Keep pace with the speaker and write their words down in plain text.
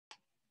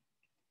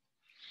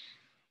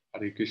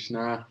Hare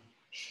Krishna.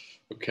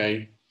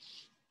 Okay,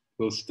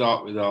 we'll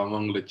start with our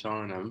Mangala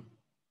Charanam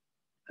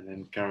and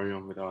then carry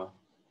on with our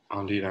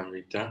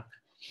Lilamrita.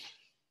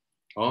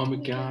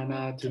 Om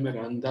Jnana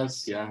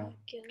Timirandasya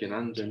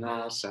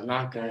Gyananjana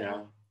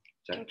Salakaya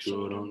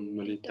Chakshurun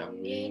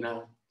Militam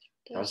Yena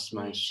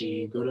Tasmai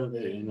Shri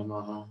Gurave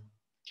Namaha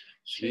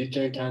Shri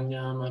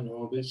Chaitanya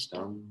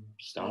Manobishtam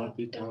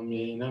Stapitam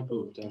Yena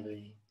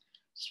Bhutale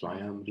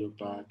Swayam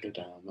Rupa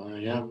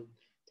Kadamayam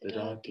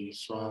Tadati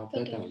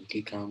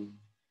Swapadantikam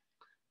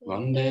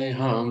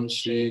Vandeham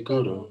Shri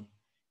Guru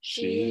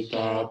Shri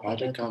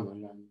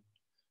Padakamalam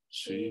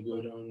Shri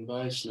Gurun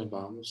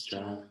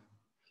Vaishnavamstra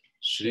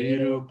Shri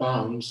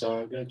Rupam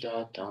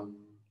Sagajatam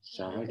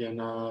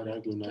Sagana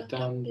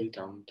Ragunatam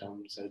Vitam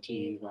Tam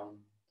Sajivam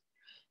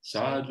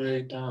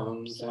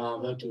Sadvaitam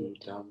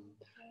Savadutam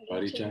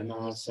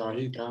Parijana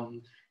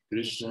Sahitam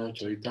Krishna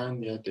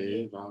Chaitanya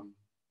Devam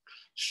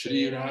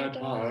Shri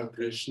Radha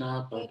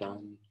Krishna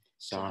Padam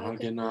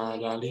Sahagana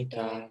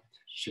Lalita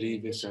Shri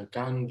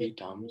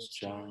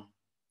Visakanvitamscha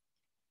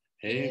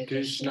He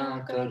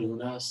Krishna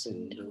Karuna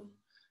Sindhu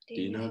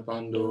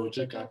Dinabandho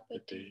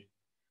Jagapate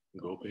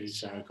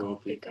Gopesha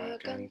Gopika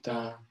Kanta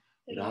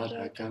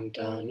Radha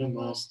Kanta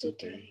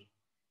Namostute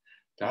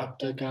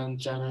Tapta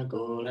Kanchana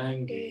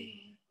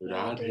Gorange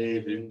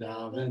Radhe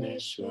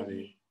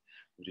Vrindavaneshwari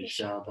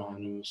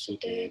Vrishabhanu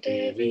Sute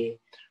Devi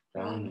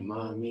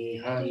Pranamami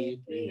Hari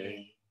Priye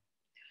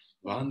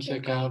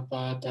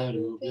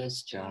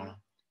Vanchakalpatarubhyascha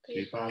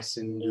Kripa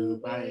Sindhu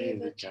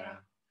Bhaevacha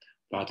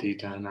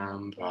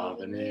Patitanam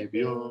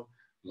Pavanebhyo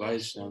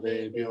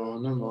Vaishnavebhyo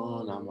Namo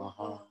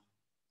Namaha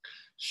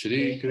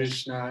Shri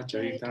Krishna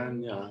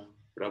Chaitanya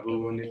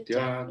Prabhu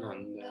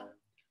Nityananda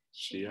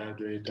Shri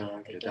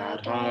Advaita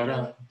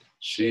Gadadhara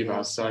Shri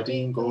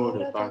Vasadi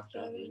Gaura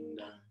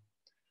Bhaktavinda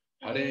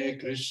Hare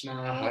Krishna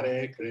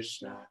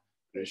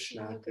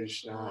Krishna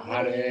Krishna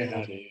Hare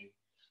Hare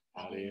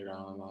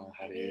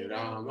Hare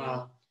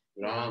Rama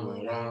Rama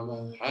Rama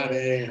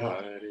Hare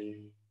Hare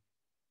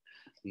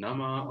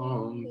Nama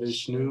Om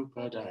Vishnu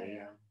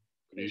Padaya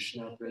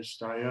Krishna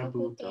Prestaya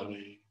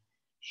Bhutale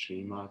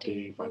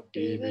Srimati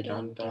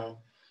Bhaktivedanta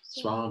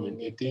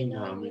Swaminiti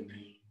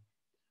Namine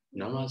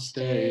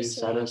Namaste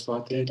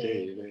Saraswati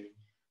Deve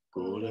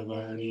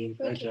Gauravani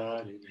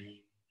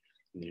Prajarine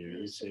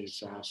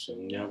Nirvisesa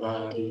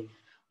Sunyavadi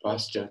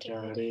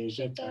Paschatari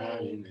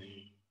Jatarine.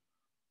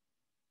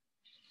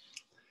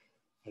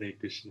 Hare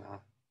Krishna.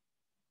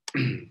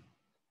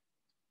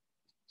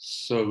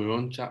 So we're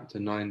on chapter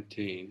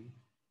 19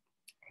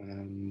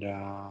 and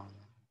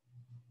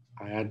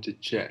I had to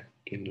check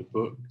in the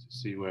book to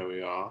see where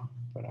we are,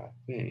 but I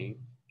think it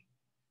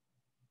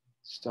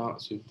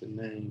starts with the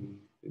name.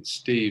 It's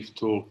Steve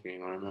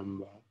talking, I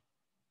remember.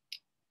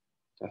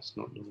 That's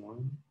not the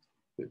one.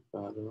 A bit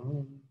further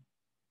on.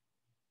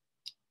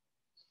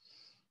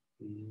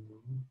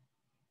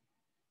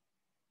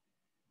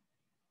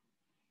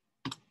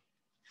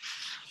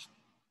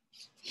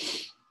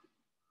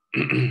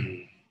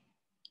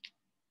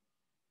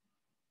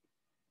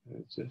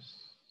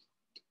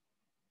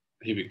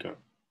 Here we go.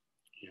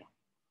 Yeah.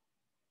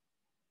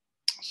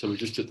 So we're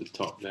just at the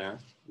top there.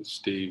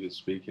 Steve is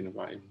speaking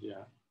about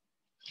India.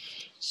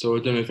 So I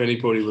don't know if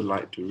anybody would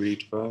like to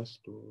read first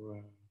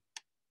or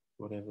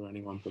whatever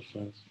anyone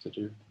prefers to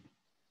do.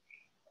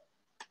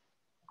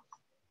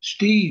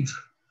 Steve,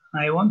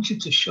 I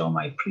wanted to show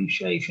my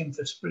appreciation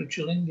for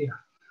spiritual India,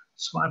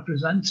 so I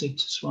presented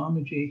to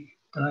Swamiji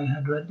that I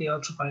had read the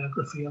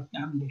autobiography of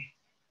Gandhi.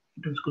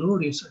 It was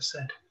glorious, I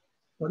said.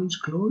 What is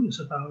glorious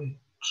about it?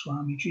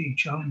 Swamiji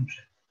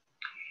challenged.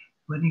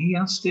 When he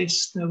asked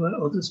this, there were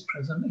others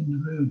present in the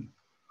room.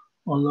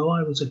 Although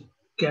I was a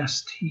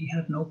guest, he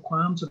had no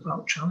qualms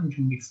about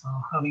challenging me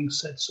for having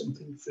said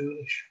something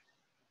foolish.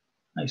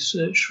 I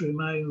searched through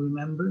my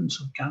remembrance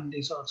of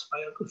Gandhi's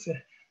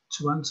autobiography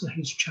to answer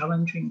his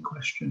challenging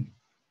question,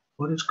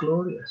 what is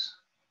glorious?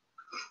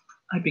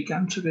 I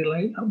began to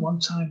relate at one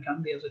time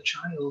Gandhi as a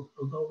child,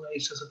 although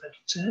raised as a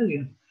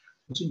vegetarian,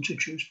 was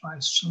introduced by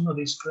some of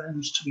his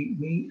friends to eat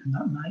meat, and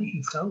that night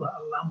he felt that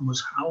a lamb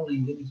was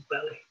howling in his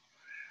belly.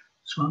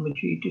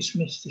 Swamiji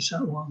dismissed this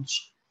at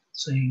once,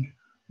 saying,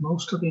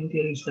 most of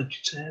India is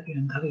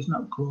vegetarian, that is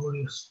not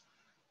glorious.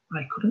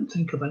 I couldn't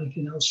think of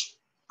anything else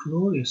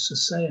glorious to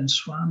say, and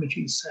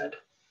Swamiji said,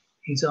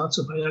 his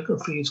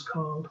autobiography is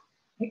called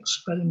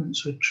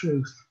Experiments with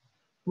Truth,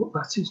 but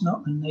that is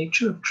not the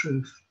nature of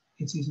truth.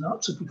 It is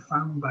not to be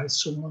found by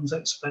someone's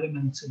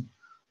experimenting.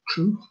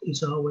 Truth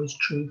is always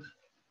truth.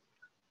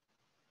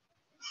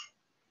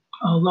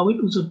 Although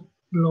it was a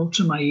blow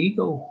to my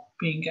ego,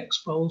 being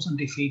exposed and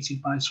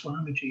defeated by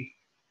Swamiji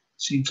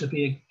seemed to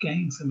be a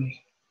gain for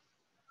me.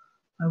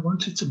 I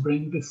wanted to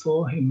bring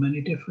before him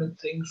many different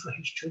things for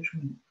his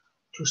judgment,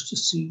 just to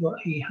see what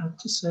he had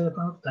to say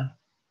about them.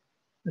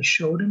 I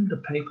showed him the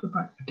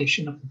paperback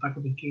edition of the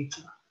Bhagavad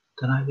Gita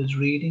that I was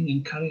reading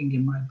and carrying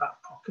in my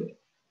back pocket.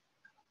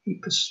 He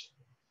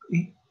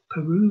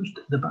perused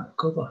the back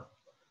cover.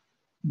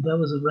 There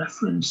was a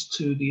reference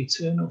to the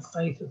eternal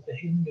faith of the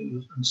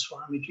Hindus, and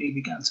Swamiji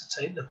began to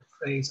take the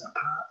phrase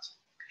apart.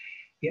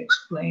 He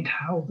explained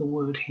how the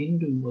word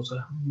Hindu was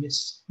a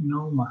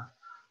misnomer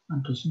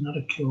and does not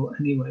occur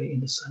anywhere in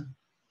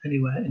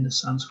the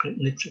Sanskrit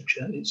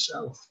literature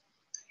itself.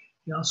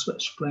 He also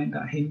explained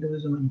that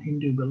Hinduism and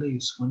Hindu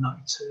beliefs were not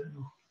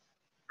eternal.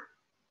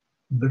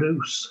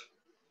 Bruce.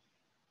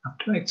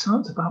 After I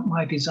talked about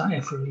my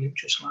desire for a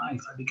religious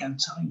life, I began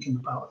telling him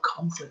about a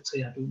conflict I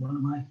had with one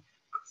of my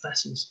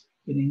professors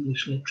in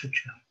English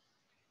literature.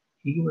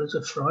 He was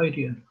a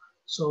Freudian,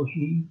 so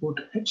he would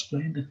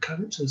explain the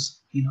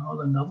characters in all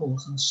the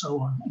novels and so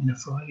on in a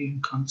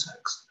Freudian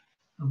context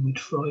and with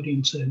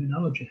Freudian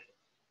terminology.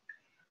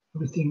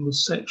 Everything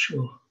was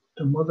sexual,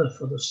 the mother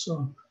for the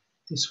son,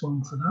 this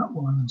one for that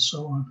one, and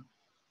so on.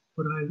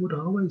 But I would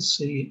always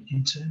see it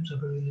in terms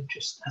of a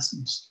religious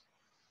essence.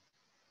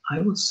 I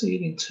would see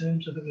it in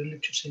terms of a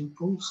religious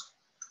impulse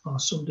or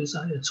some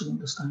desire to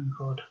understand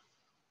God.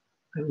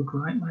 I would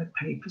write my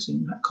papers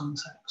in that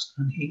context,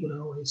 and he would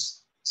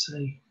always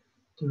say,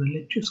 the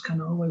religious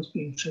can always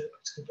be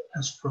interpreted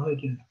as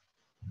Freudian.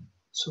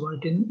 So I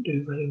didn't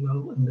do very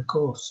well in the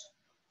course.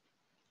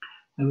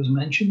 I was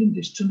mentioning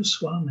this to the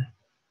Swami,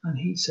 and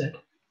he said,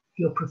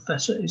 your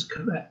professor is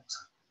correct.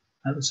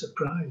 I was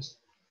surprised.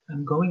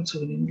 I'm going to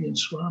an Indian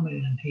Swami,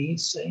 and he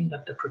is saying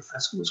that the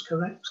professor was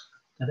correct,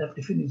 that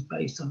everything is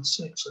based on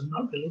sex and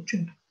not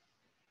religion.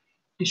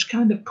 This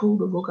kind of pulled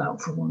the rug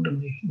out from under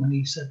me when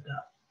he said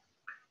that.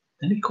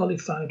 Then he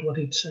qualified what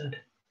he'd said.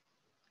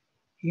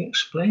 He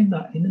explained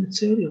that in the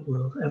material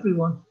world,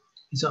 everyone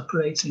is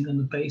operating on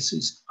the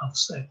basis of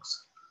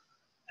sex.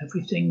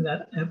 Everything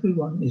that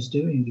everyone is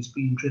doing is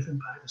being driven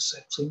by the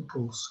sex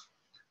impulse.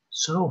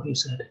 So, he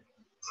said,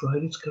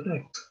 Freud is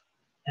correct.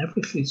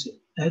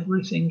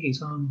 Everything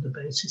is on the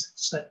basis of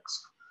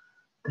sex.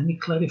 Then he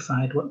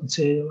clarified what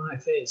material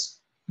life is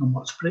and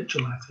what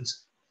spiritual life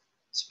is.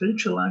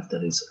 Spiritual life,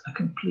 there is a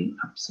complete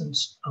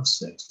absence of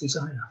sex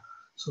desire.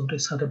 So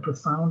this had a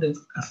profound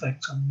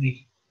effect on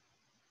me.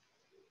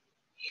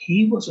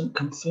 He wasn't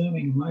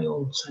confirming my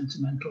old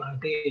sentimental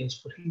ideas,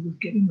 but he was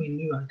giving me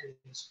new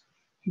ideas.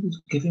 He was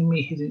giving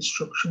me his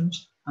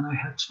instructions, and I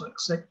had to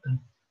accept them.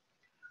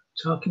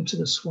 Talking to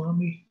the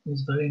Swami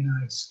was very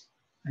nice.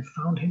 I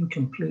found him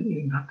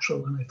completely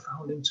natural, and I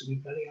found him to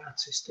be very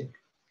artistic.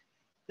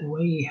 The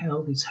way he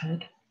held his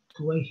head,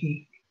 the way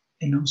he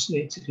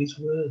enunciated his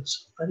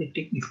words, very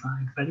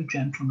dignified, very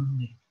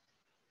gentlemanly.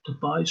 The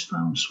boys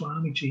found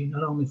Swamiji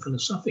not only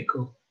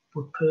philosophical,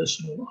 but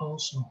personal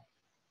also.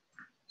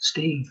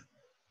 Steve,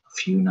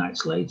 a few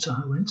nights later,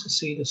 I went to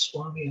see the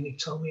Swami and he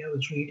told me I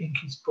was reading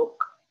his book.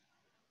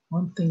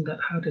 One thing that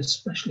had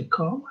especially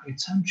caught my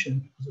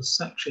attention was a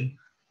section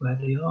where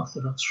the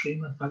author of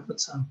Srimad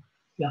Bhagavatam,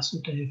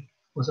 Vyasadeva,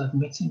 was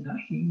admitting that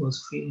he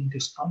was feeling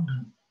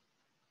despondent.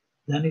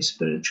 Then his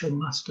spiritual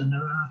master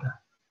Narada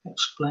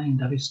explained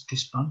that his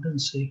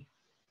despondency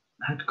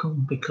had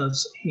come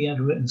because he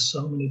had written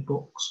so many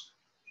books.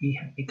 He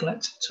had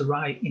neglected to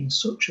write in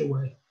such a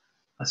way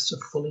as to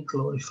fully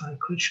glorify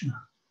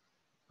Krishna.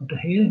 After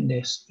hearing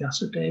this,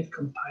 Vyasadeva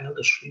compiled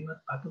the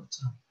Srimad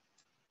Bhagavatam.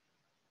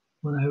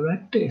 When I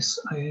read this,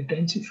 I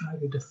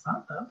identified with the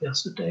fact that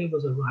Vyasadeva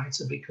was a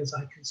writer because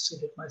I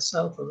considered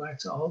myself a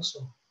writer also,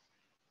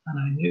 and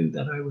I knew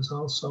that I was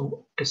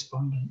also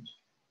despondent.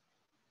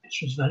 This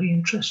was very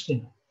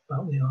interesting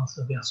about the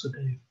author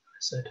Vyasadeva, I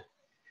said.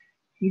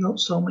 He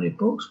wrote so many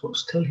books, but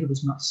still he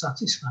was not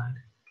satisfied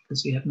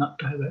because he had not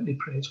directly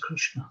praised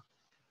Krishna.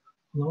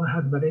 Although I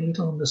had very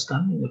little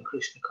understanding of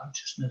Krishna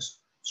consciousness,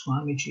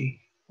 Swamiji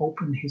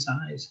opened his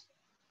eyes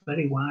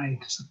very wide,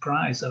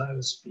 surprised that I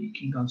was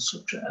speaking on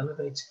such an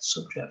elevated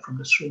subject from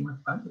the Srimad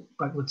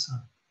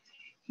Bhagavatam.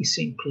 He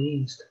seemed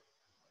pleased.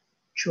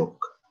 Chuck.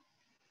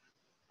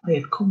 I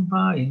had come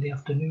by in the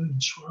afternoon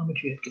and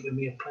Swamiji had given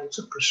me a plate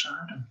of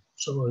prasadam,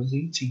 so I was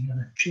eating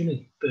and a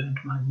chili burned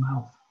my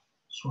mouth.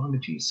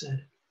 Swamiji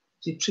said,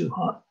 is it too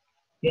hot?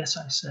 Yes,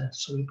 I said,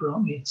 so he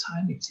brought me a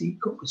tiny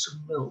teacup with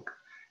some milk.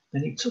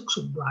 Then he took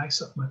some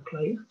rice off my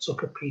plate and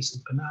took a piece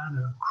of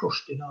banana and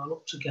crushed it all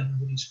up together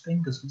with his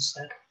fingers and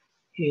said,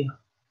 here,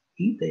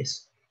 eat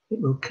this.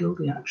 It will kill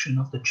the action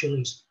of the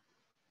chilies.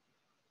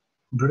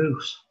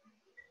 Bruce.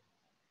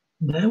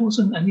 There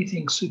wasn't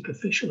anything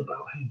superficial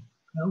about him.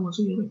 Nor was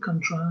he ever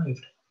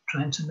contrived,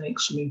 trying to make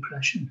some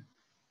impression.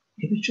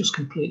 He was just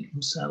completely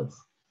himself.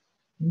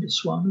 In the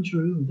Swami's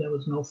room, there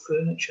was no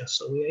furniture,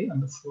 so we ate on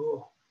the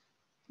floor.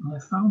 And I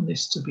found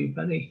this to be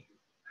very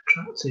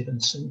attractive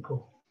and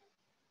simple.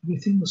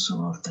 Everything was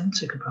so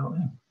authentic about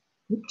him.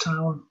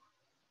 Uptown,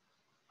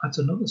 at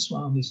another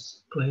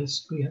Swami's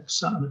place, we had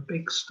sat on a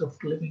big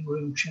stuffed living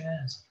room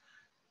chairs,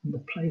 and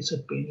the place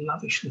had been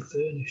lavishly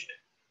furnished.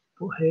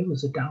 But here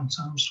was a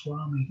downtown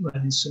Swami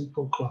wearing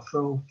simple cloth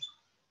robes.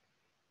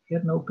 He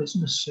had no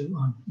business suit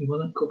on. He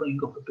wasn't covering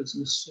up a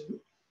business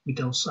suit with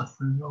those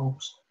saffron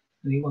robes,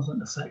 and he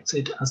wasn't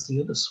affected as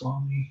the other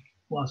Swami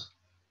was.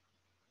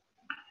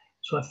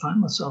 So I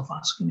found myself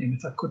asking him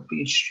if I could be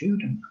his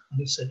student, and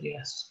he said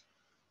yes.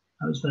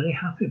 I was very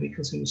happy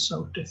because he was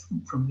so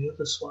different from the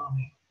other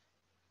Swami.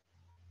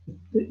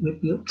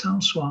 With the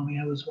Uptown Swami,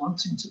 I was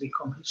wanting to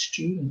become his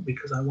student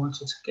because I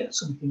wanted to get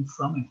something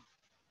from him.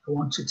 I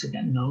wanted to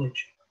get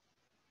knowledge.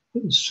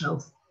 It was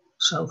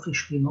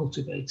selfishly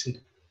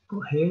motivated,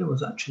 but here I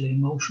was actually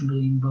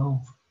emotionally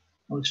involved.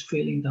 I was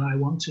feeling that I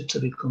wanted to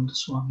become the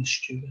Swami's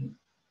student.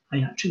 I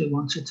actually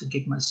wanted to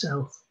give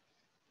myself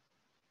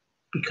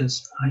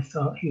because I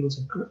thought he was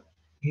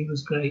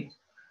great,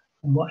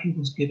 and what he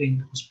was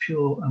giving was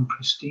pure and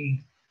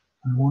pristine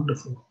and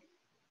wonderful.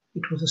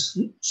 It was a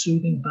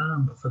soothing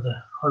balm for the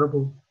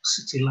horrible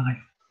city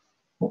life.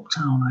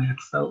 Uptown, I had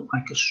felt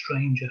like a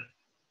stranger.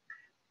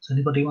 Does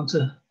anybody want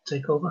to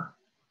take over?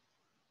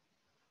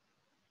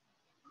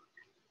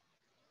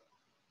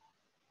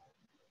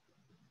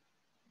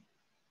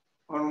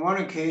 On one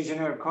occasion,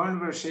 our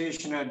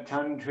conversation had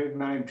turned to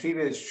my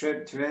previous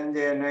trip to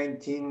India in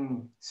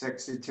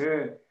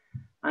 1962,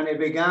 and he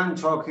began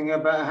talking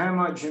about how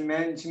much it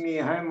meant to me,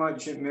 how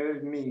much it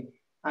moved me.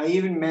 I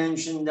even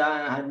mentioned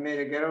that I had made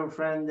a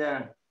girlfriend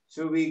there.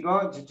 So we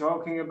got to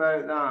talking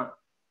about that,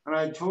 and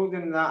I told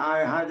him that I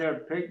had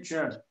her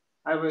picture.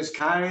 I was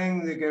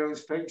carrying the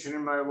girl's picture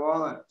in my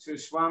wallet, so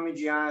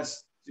Swamiji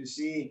asked to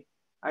see.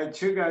 I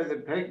took out the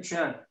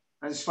picture,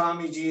 and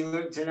Swamiji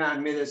looked at it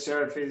and made a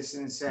surface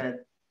and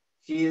said,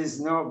 "She is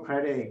not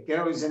pretty.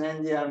 Girls in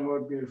India are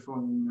more beautiful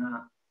than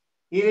that."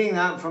 Hearing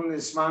that from the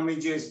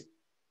Swamiji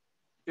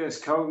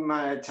just killed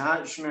my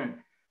attachment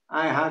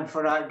I had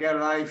for that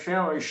girl. I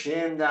felt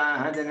ashamed that I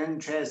had an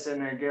interest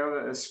in a girl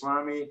that the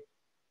Swami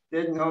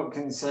did not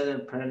consider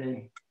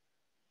pretty.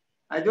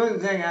 I don't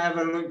think I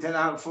ever looked at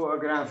that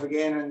photograph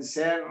again, and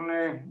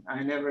certainly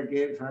I never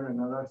gave her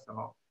another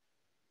thought.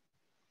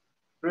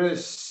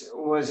 Bruce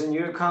was a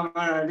newcomer.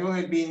 I'd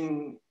only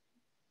been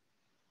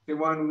to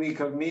 1 week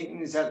of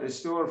meetings at the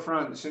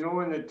storefront, so no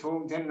one had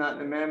told him that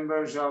the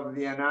members of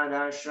the Anand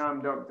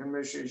Ashram, Dr.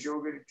 Mishra's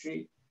yoga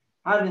retreat,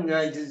 had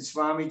invited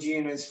Swamiji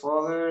and his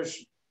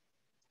followers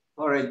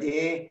for a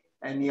day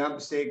in the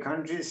upstate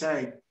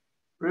countryside.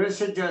 Bruce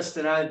had just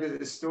arrived at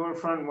the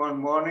storefront one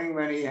morning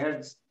when he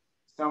heard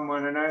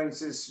someone announce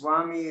that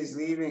Swami is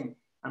leaving,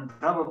 and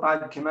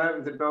Prabhupada came out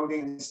of the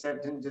building and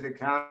stepped into the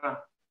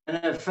car. In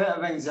a fit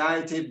of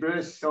anxiety,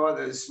 Bruce thought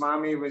that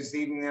Swami was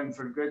leaving them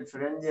for good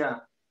for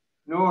India.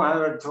 No,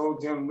 Howard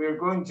told him, "We're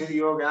going to the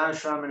yoga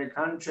ashram in the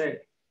country."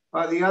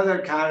 But the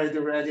other car had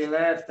already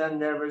left, and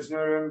there was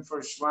no room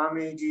for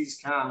Swamiji's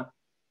car.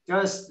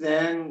 Just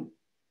then,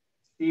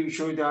 Steve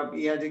showed up.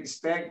 He had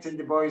expected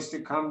the boys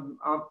to come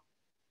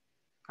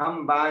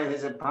by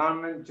his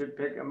apartment to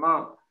pick him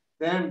up.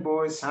 Then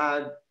both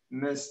had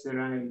missed the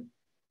ride.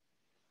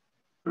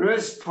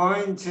 Bruce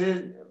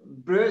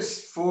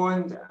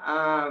phoned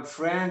a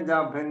friend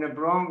up in the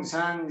Bronx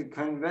and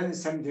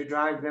convinced him to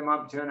drive them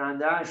up to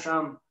Anand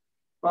Ashram.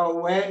 But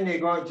when they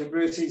got to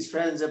Bruce's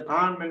friend's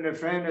apartment, the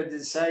friend had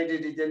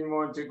decided he didn't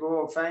want to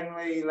go.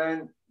 Finally, he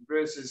lent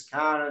Bruce's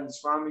car, and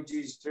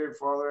Swamiji's two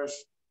followers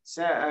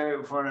set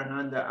out for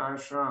Ananda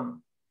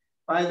Ashram.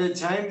 By the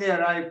time they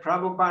arrived,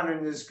 Prabhupada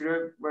and his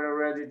group were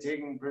already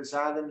taking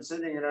prasadam,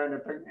 sitting around a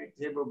picnic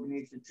table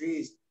beneath the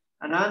trees.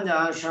 Ananda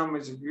Ashram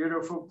was a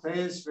beautiful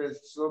place with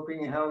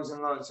sloping hills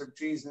and lots of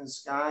trees and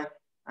sky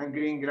and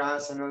green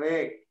grass and a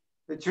lake.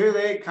 The two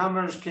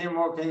latecomers came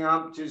walking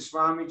up to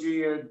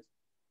Swamiji, who had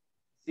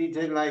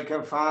seated like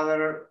a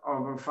father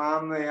of a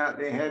family at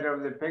the head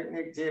of the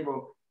picnic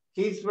table.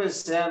 Keith was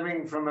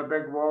serving from a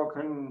big wok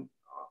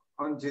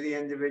onto the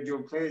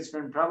individual plates.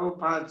 When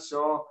Prabhupada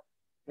saw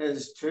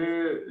his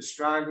two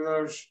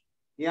stragglers,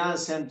 he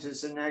asked him to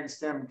sit next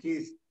to him.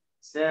 Keith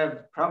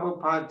served.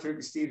 Prabhupada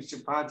took Steve's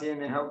chapati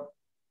and helped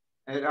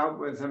it up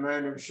with the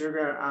amount of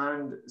sugar,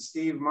 and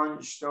Steve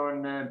munched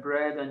on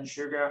bread and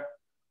sugar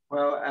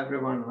while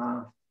everyone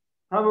laughed.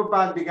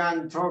 Prabhupada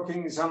began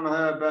talking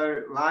somehow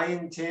about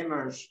lion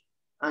tamers,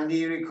 and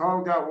he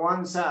recalled that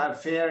once at a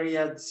fair he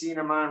had seen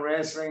a man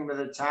wrestling with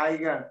a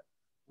tiger,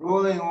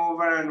 rolling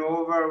over and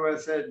over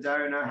with it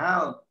down a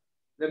hill.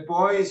 The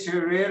boys,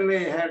 who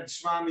rarely heard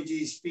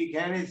Swamiji speak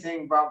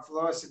anything but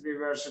philosophy,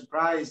 were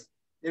surprised.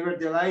 They were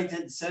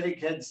delighted city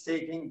kids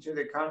taking to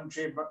the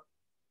country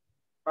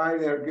by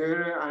their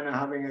guru and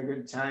having a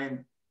good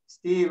time.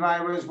 "Steve,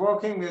 I was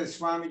walking with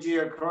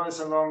Swamiji across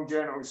a long,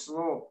 gentle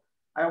slope.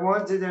 I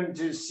wanted him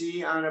to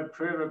see and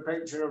approve a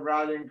picture of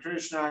Radha and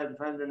Krishna I had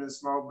found in a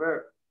small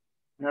book,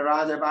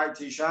 Narada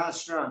Bhakti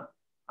Shastra.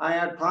 I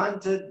had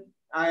planned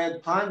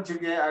to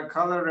get a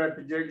color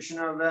reproduction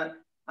of it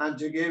and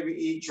to give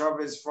each of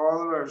his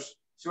followers.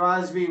 So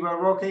as we were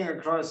walking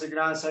across the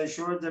grass, I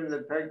showed him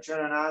the picture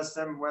and asked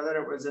him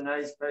whether it was a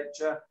nice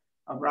picture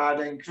of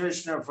Radha and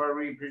Krishna for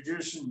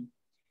reproduction.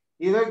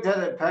 He looked at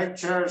the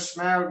picture,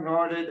 smiled,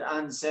 nodded,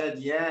 and said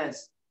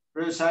yes.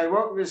 Bruce, I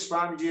walked with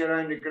Swamiji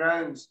around the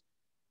grounds.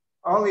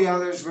 All the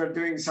others were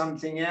doing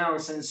something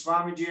else, and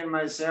Swamiji and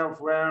myself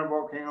were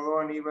walking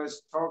alone. He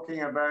was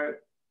talking about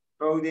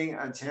building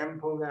a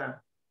temple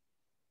there."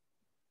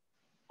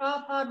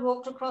 Prabhupada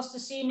walked across the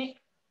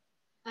scenic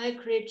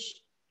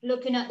acreage,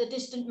 looking at the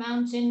distant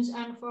mountains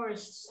and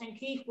forests, and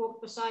Keith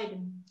walked beside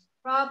him.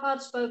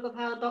 Prabhupada spoke of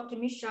how Dr.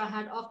 Mishra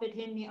had offered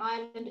him the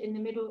island in the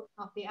middle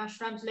of the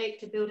ashram's lake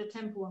to build a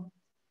temple on.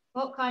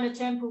 "What kind of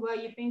temple were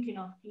you thinking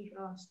of?" Keith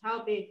asked.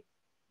 "How big?"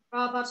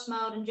 Prabhupada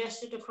smiled and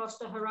gestured across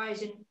the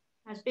horizon,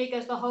 as big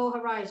as the whole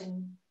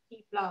horizon.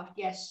 He laughed.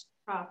 Yes,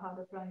 Prabhupada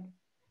replied.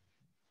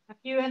 A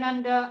few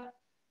Ananda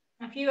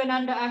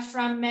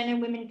ashram men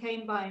and women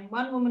came by.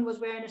 One woman was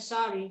wearing a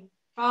sari.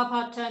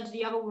 Prabhupada turned to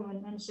the other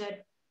woman and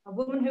said, "A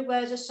woman who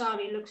wears a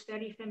sari looks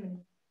very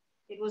feminine."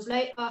 It was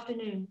late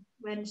afternoon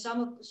when some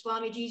of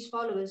Swamiji's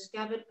followers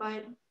gathered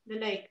by the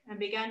lake and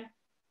began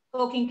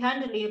talking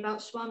candidly about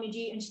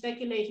Swamiji and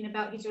speculating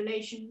about his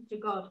relation to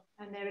God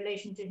and their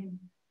relation to him.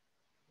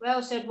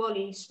 "Well," said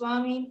Wali,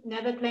 "Swami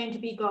never claimed to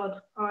be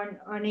God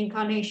or an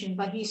incarnation,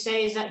 but he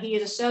says that he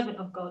is a servant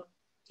of God,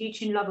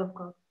 teaching love of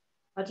God.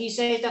 But he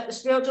says that the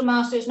spiritual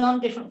master is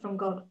non-different from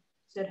God,"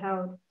 said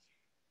Harold.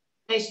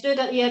 They stood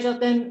at the edge of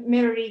the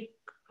mirrory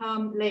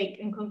calm lake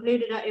and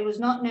concluded that it was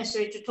not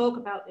necessary to talk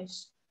about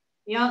this.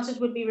 The answers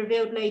would be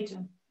revealed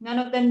later. None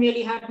of them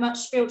really had much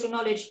spiritual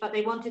knowledge, but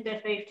they wanted their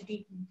faith to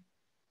deepen.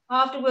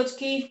 Afterwards,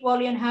 Keith,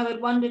 Wally, and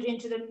Howard wandered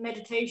into the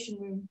meditation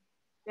room.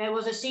 There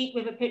was a seat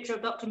with a picture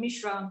of Dr.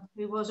 Mishra,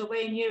 who was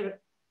away in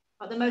Europe.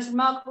 But the most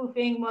remarkable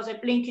thing was a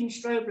blinking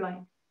strobe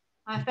light.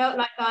 "I felt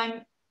like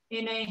I'm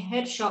in a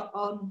head shop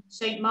on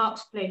St.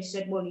 Mark's Place,"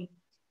 said Wally.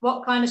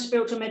 "What kind of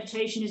spiritual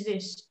meditation is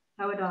this?"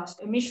 Howard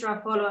asked. A Mishra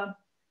follower,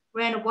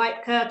 wearing a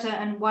white kurta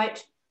and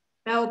white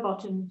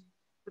bell-bottoms,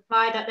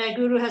 replied that their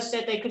guru has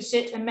said they could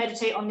sit and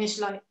meditate on this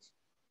light.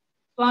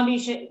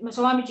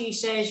 "Swamiji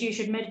says you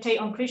should meditate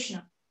on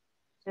Krishna,"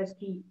 said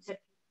he.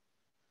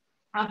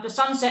 After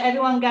sunset,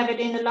 everyone gathered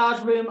in the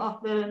large room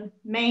of the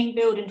main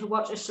building to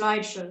watch a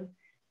slideshow.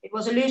 It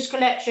was a loose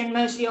collection,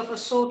 mostly of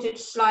assorted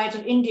slides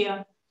of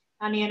India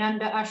and the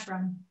Ananda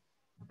Ashram.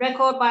 A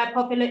record by a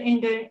popular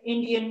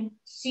Indian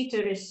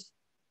sitarist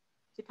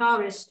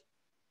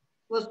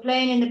was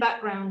playing in the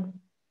background.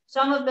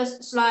 Some of the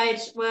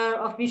slides were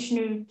of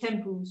Vishnu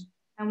temples,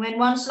 and when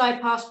one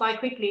slide passed by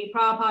quickly,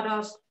 Prabhupada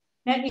asked,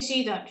 "Let me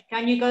see that.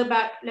 Can you go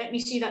back? Let me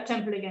see that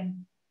temple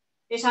again."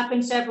 This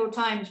happened several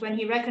times when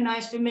he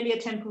recognized familiar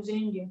temples in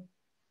India.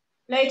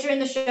 Later in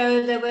the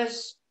show, there were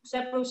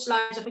several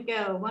slides of a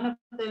girl, one of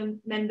the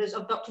members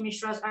of Dr.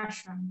 Mishra's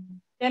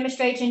ashram,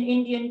 demonstrating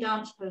Indian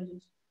dance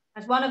poses.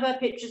 As one of her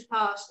pictures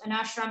passed, an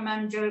ashram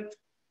man joked,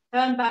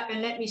 "Turn back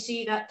and let me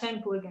see that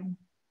temple again."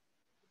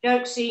 The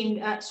joke seemed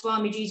at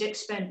Swamiji's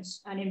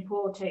expense and in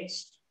poor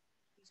taste.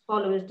 His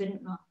followers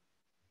didn't laugh.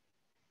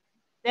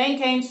 Then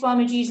came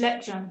Swamiji's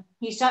lecture.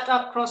 He sat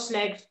up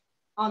cross-legged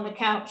on the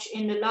couch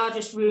in the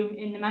largest room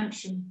in the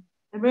mansion.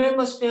 The room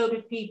was filled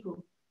with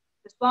people.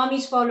 The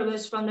Swami's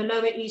followers from the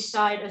Lower East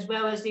Side, as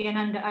well as the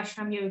Ananda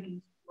Ashram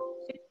yogis.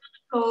 Sitting on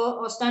the floor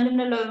or standing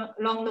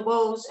along the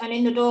walls and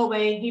in the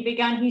doorway, he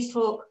began his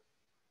talk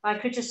by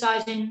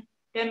criticizing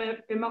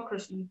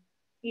democracy.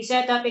 He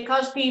said that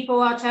because people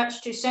are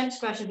attached to sense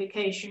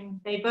gratification,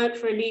 they vote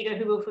for a leader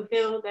who will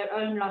fulfill their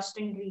own lust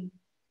and greed.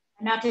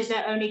 And that is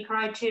their only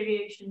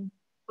criterion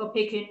for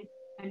picking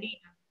a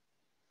leader.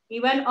 He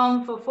went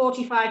on for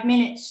 45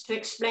 minutes to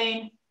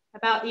explain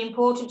about the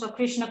importance of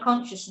Krishna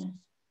consciousness,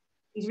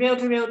 his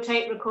reel-to-reel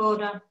tape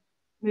recorder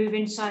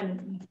moving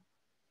silently.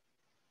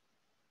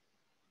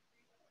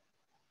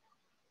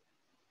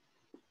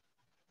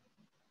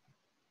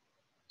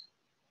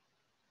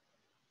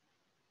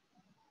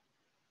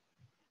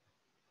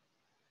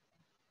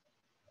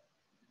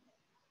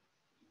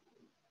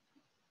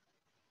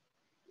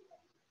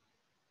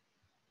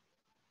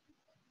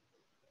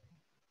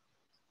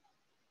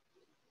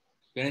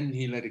 Then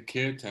he led a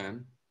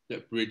kirtan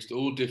that bridged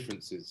all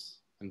differences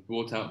and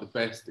brought out the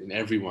best in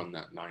everyone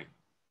that night.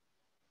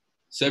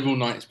 Several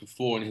nights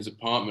before, in his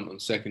apartment on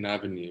 2nd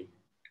Avenue,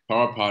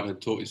 Prabhupada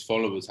had taught his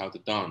followers how to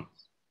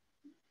dance.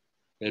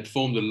 They had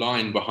formed a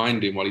line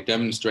behind him while he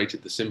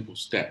demonstrated the simple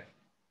step.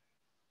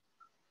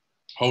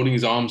 Holding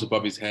his arms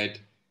above his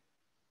head,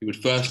 he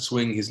would first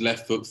swing his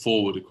left foot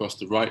forward across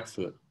the right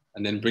foot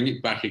and then bring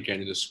it back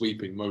again in a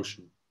sweeping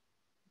motion.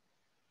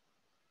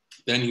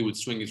 Then he would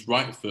swing his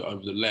right foot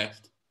over the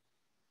left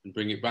and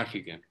bring it back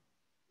again.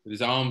 With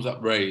his arms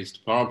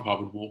upraised,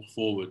 Prabhupada would walk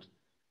forward,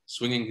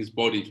 swinging his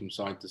body from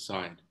side to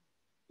side,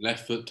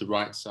 left foot to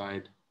right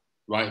side,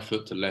 right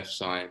foot to left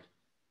side,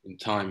 in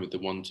time with the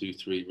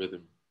 1-2-3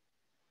 rhythm.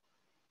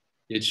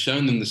 He had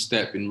shown them the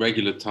step in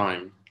regular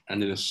time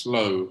and in a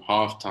slow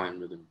half-time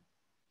rhythm.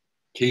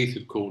 Keith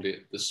had called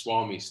it the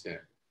Swami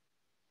step,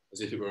 as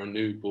if it were a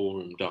new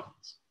ballroom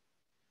dance.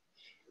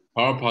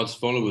 Prabhupada's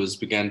followers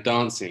began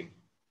dancing.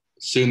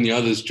 Soon the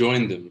others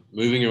joined them,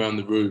 moving around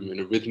the room in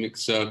a rhythmic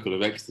circle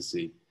of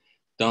ecstasy,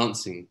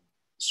 dancing,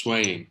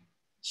 swaying,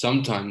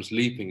 sometimes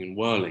leaping and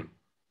whirling.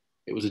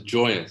 It was a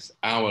joyous,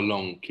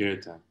 hour-long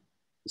kirtan,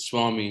 the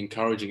Swami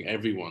encouraging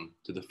everyone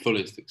to the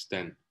fullest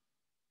extent.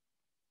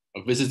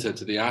 A visitor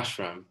to the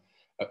ashram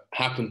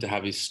happened to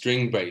have his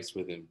string bass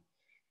with him,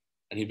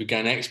 and he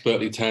began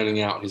expertly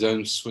turning out his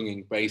own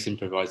swinging bass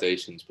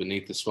improvisations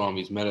beneath the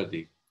Swami's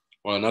melody,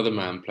 while another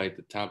man played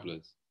the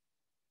tablas.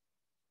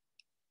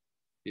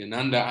 The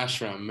Ananda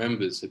Ashram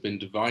members had been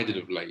divided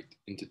of late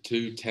into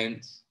two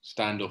tense,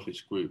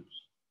 standoffish groups.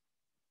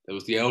 There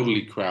was the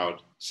elderly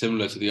crowd,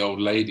 similar to the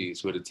old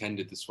ladies who had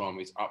attended the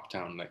Swami's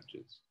uptown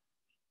lectures.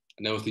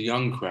 and there was the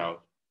young crowd,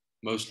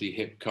 mostly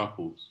hip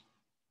couples.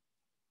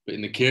 But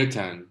in the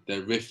kirtan,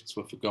 their rifts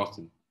were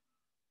forgotten,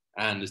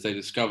 and as they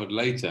discovered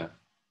later,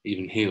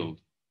 even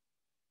healed.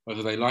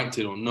 Whether they liked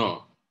it or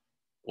not,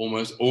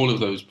 almost all of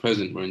those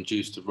present were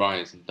induced to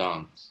rise and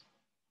dance.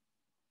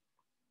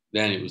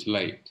 Then it was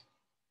late.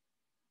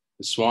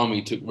 The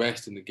Swami took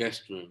rest in the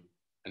guest room,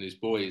 and his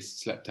boys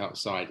slept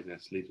outside in their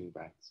sleeping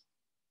bags.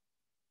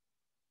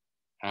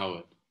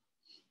 Howard.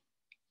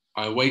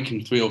 I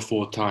awakened 3 or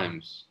 4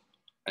 times,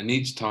 and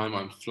each time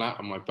I'm flat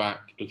on my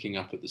back looking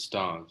up at the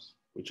stars,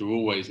 which are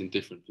always in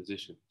different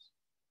positions.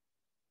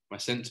 My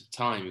sense of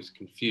time is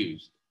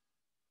confused.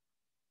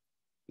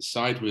 The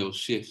side wheel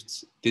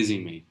shifts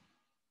dizzy me.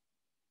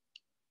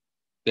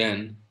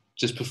 Then,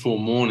 just before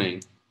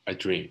morning, I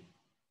dream.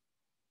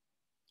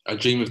 I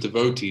dream of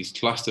devotees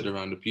clustered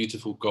around a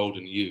beautiful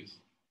golden youth.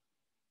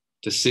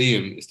 To see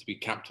him is to be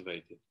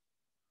captivated.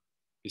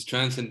 His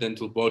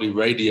transcendental body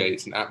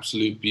radiates an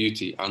absolute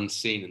beauty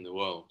unseen in the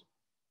world.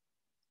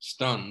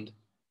 Stunned,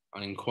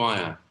 I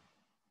inquire,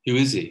 who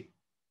is he?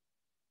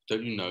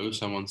 Don't you know,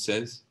 someone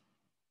says.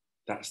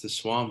 That's the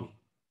Swami.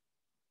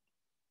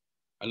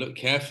 I look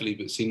carefully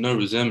but see no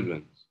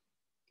resemblance.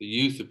 The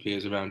youth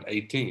appears around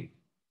 18,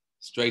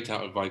 straight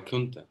out of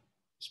Vaikuntha, the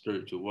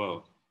spiritual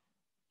world.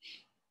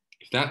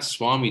 If that's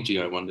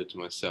Swamiji, I wondered to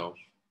myself,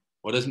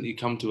 why doesn't he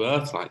come to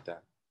earth like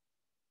that?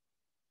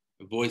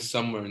 A voice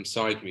somewhere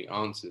inside me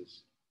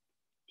answers,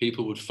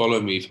 people would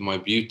follow me for my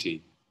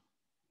beauty,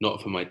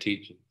 not for my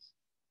teachings.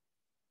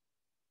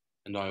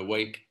 And I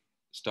awake,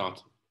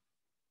 startled.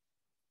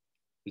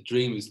 The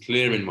dream is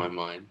clear in my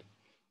mind,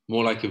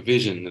 more like a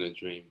vision than a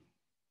dream.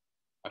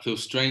 I feel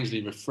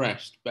strangely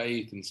refreshed,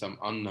 bathed in some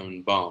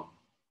unknown balm.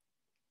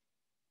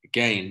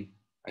 Again,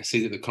 I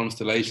see that the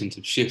constellations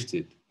have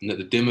shifted and that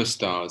the dimmer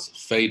stars have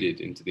faded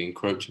into the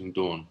encroaching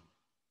dawn.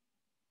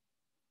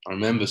 I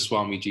remember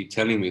Swamiji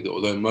telling me that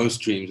although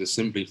most dreams are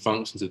simply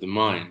functions of the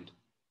mind,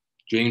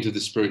 dreams of the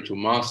spiritual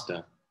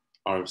master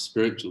are of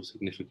spiritual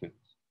significance.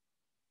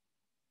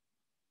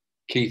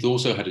 Keith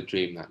also had a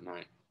dream that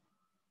night.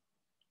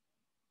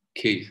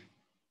 Keith,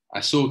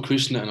 I saw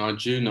Krishna and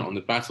Arjuna on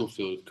the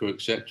battlefield of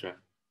Kurukshetra.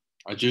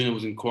 Arjuna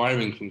was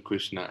inquiring from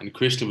Krishna and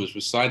Krishna was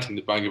reciting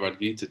the Bhagavad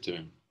Gita to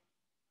him.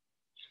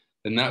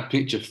 Then that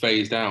picture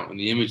phased out and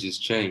the images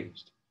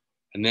changed.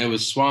 And there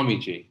was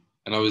Swamiji,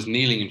 and I was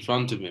kneeling in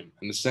front of him,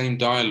 and the same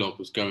dialogue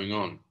was going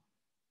on.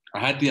 I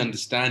had the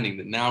understanding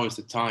that now is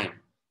the time,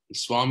 and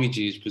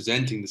Swamiji is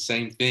presenting the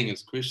same thing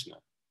as Krishna,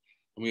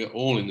 and we are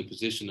all in the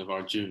position of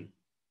Arjuna.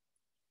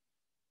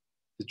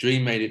 The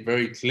dream made it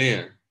very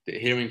clear that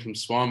hearing from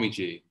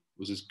Swamiji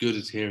was as good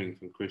as hearing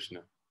from Krishna.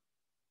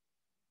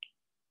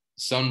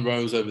 The sun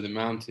rose over the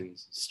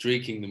mountains,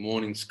 streaking the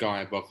morning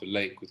sky above the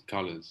lake with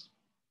colours.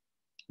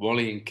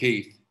 Wally and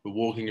Keith were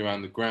walking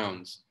around the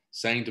grounds,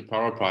 saying to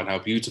Prabhupada how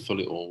beautiful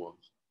it all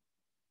was.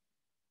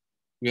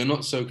 We are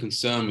not so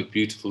concerned with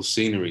beautiful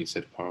scenery,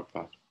 said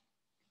Prabhupada.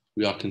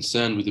 We are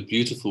concerned with the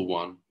beautiful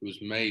one who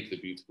has made the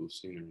beautiful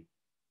scenery.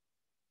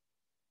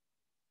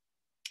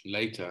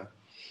 Later,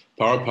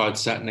 Prabhupada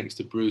sat next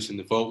to Bruce in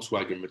the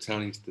Volkswagen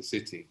returning to the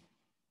city.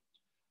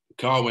 The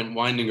car went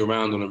winding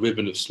around on a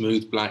ribbon of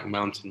smooth black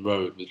mountain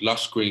road with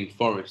lush green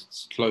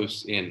forests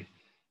close in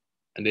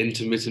and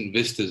intermittent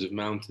vistas of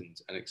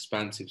mountains and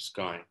expansive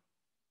sky.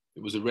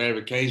 It was a rare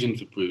occasion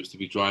for Bruce to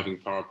be driving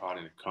Prabhupada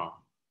in a car.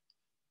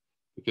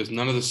 Because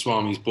none of the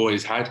Swami's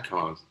boys had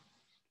cars,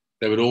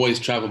 they would always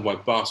travel by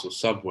bus or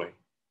subway.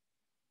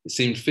 It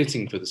seemed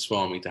fitting for the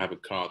Swami to have a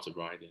car to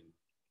ride in.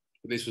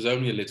 But this was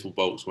only a little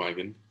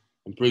Volkswagen,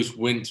 and Bruce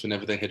winced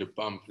whenever they hit a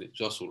bump and it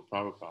jostled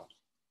Prabhupada.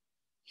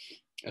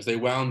 As they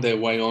wound their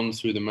way on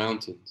through the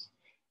mountains,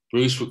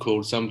 Bruce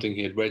recalled something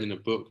he had read in a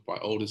book by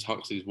Aldous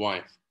Huxley's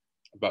wife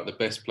about the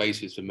best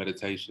places for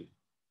meditation.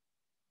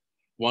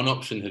 One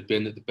option had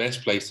been that the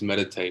best place to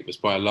meditate was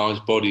by a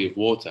large body of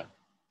water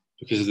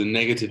because of the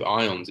negative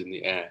ions in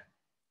the air.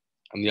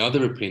 And the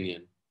other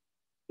opinion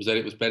was that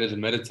it was better to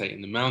meditate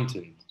in the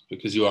mountains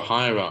because you are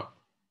higher up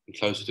and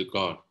closer to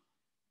God.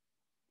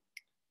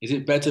 Is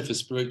it better for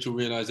spiritual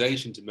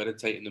realization to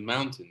meditate in the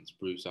mountains?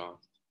 Bruce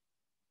asked.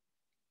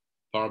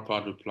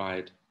 Prabhupada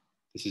replied,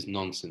 this is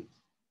nonsense.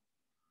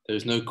 There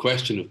is no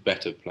question of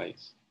better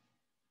place.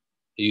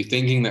 Are you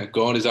thinking that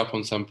God is up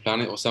on some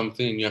planet or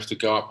something and you have to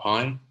go up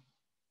high?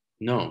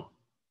 No,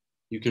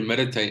 you can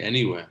meditate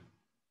anywhere.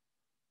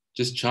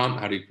 Just chant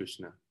Hare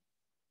Krishna.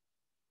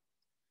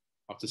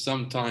 After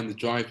some time, the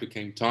drive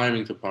became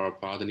tiring for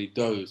Prabhupada and he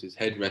dozed, his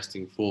head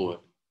resting forward.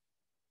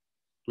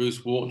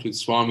 Bruce walked with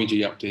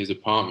Swamiji up to his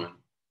apartment,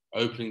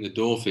 opening the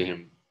door for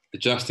him,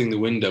 adjusting the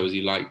window as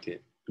he liked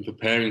it, and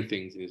preparing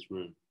things in his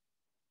room,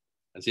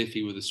 as if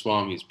he were the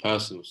Swami's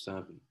personal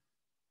servant.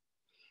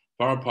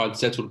 Prabhupada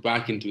settled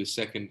back into his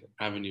Second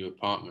Avenue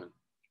apartment,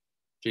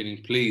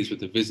 feeling pleased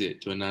with the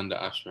visit to Ananda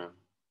Ashram.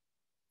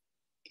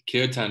 The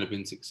kirtan had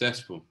been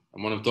successful,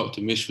 and one of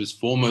Dr. Mishra's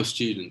foremost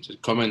students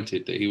had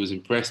commented that he was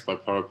impressed by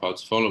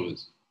Prabhupada's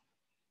followers.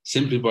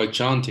 Simply by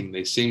chanting,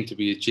 they seemed to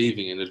be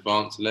achieving an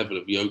advanced level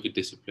of yoga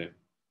discipline.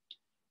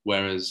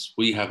 whereas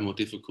we have more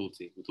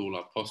difficulty with all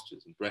our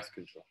postures and breath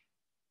control.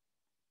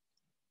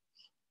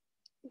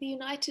 The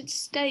United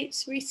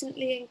States'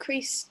 recently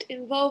increased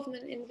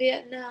involvement in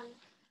Vietnam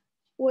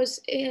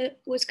was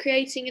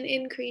creating an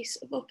increase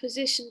of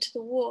opposition to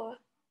the war.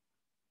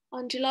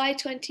 On July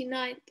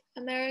 29th,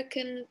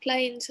 American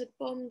planes had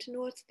bombed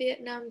North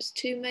Vietnam's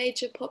two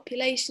major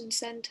population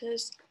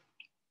centers,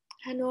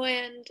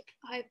 Hanoi and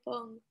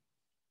Haiphong,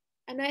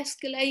 an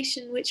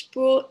escalation which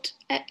brought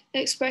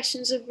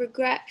expressions of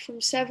regret from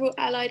several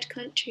allied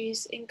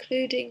countries,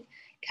 including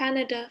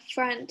Canada,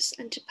 France,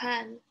 and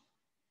Japan.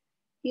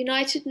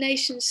 United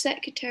Nations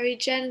Secretary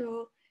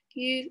General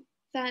U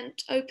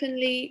Thant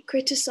openly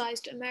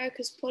criticized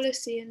America's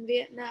policy in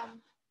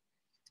Vietnam.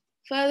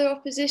 Further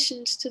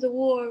oppositions to the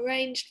war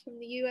ranged from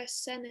the US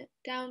Senate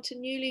down to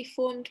newly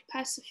formed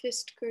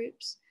pacifist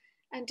groups,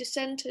 and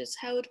dissenters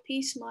held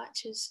peace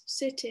marches,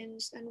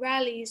 sit-ins, and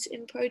rallies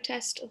in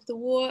protest of the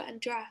war and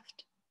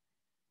draft.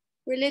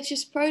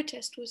 Religious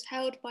protest was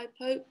held by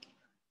Pope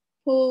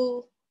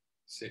Paul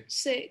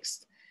VI,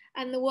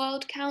 and the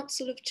World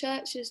Council of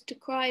Churches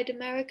decried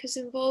America's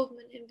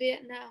involvement in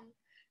Vietnam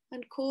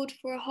and called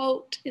for a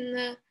halt in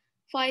the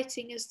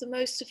fighting as the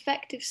most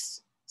effective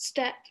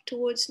step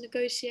towards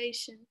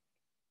negotiation.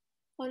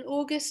 On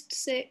August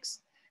 6th,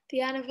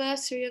 the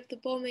anniversary of the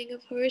bombing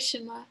of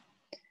Hiroshima,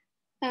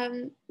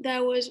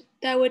 there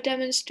were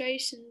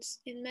demonstrations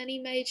in many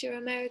major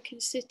American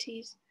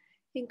cities,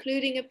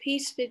 including a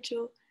peace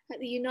vigil at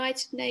the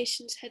United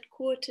Nations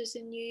headquarters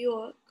in New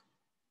York.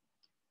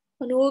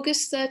 On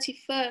August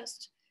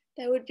 31st,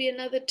 there would be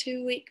another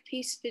 2-week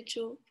peace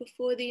vigil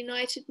before the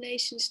United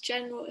Nations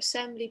General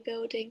Assembly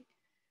building,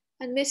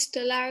 and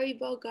Mr. Larry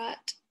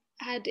Bogart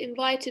had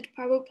invited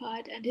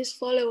Prabhupada and his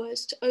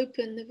followers to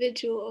open the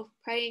vigil of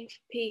praying for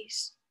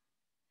peace.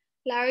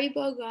 Larry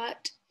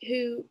Bogart,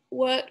 who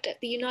worked at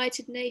the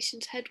United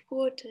Nations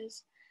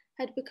headquarters,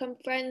 had become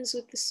friends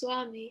with the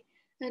Swami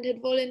and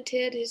had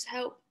volunteered his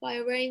help by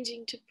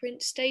arranging to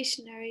print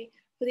stationery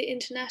for the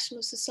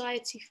International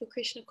Society for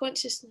Krishna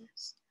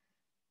Consciousness.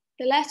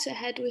 The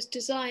letterhead was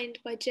designed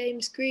by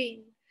James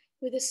Green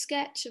with a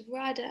sketch of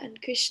Radha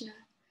and Krishna,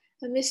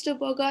 and Mr.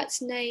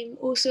 Bogart's name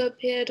also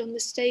appeared on the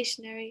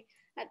stationery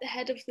at the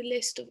head of the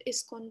list of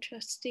ISKCON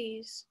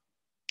trustees.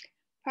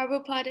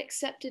 Prabhupada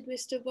accepted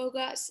Mr.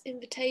 Bogart's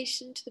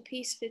invitation to the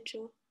peace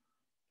vigil.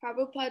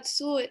 Prabhupada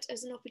saw it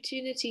as an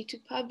opportunity to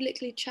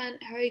publicly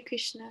chant Hare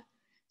Krishna,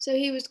 so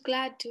he was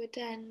glad to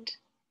attend.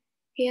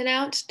 He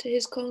announced to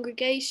his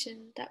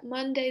congregation that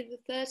Monday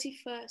the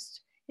 31st,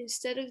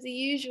 instead of the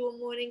usual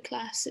morning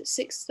class at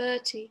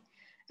 6:30,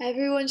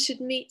 everyone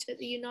should meet at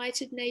the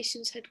United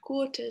Nations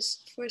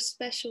headquarters for a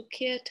special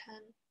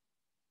kirtan.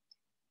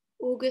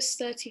 August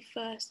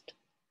 31st.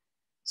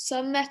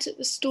 Some met at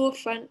the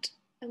storefront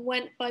and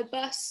went by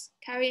bus,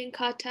 carrying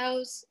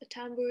cartels, a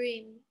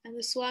tambourine, and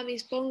the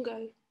Swami's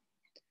bongo.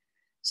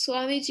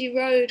 Swamiji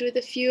rode with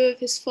a few of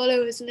his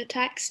followers in a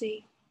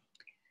taxi.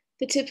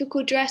 The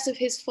typical dress of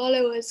his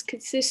followers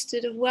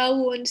consisted of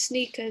well-worn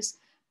sneakers,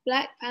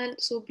 black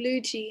pants or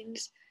blue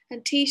jeans,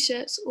 and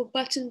t-shirts or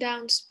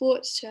button-down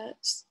sports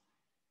shirts.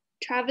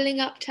 Traveling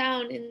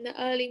uptown in the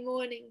early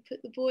morning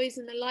put the boys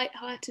in a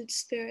light-hearted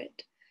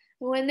spirit,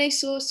 and when they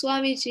saw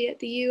Swamiji at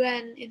the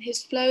UN in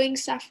his flowing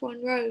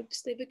saffron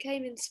robes, they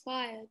became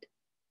inspired.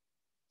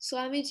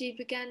 Swamiji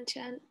began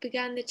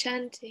the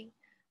chanting,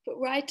 but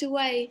right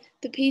away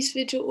the peace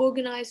vigil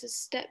organizers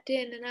stepped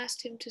in and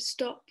asked him to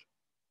stop.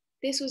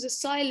 This was a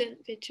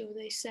silent vigil,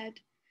 they said,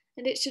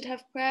 and it should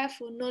have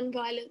prayerful,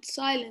 non-violent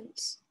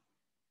silence.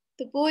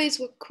 The boys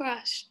were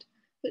crushed,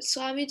 but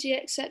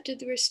Swamiji accepted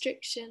the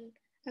restriction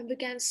and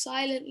began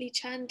silently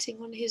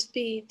chanting on his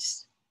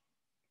beads.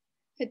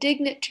 A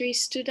dignitary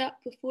stood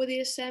up before the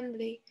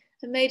assembly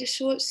and made a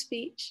short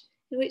speech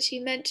in which he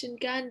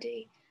mentioned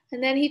Gandhi,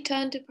 and then he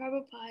turned to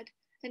Prabhupada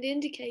and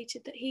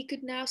indicated that he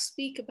could now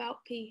speak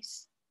about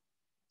peace.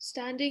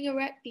 Standing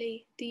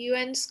erectly, the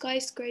UN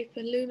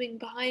skyscraper looming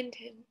behind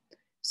him,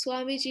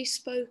 Swamiji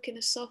spoke in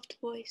a soft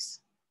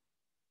voice.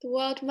 The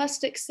world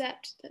must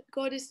accept that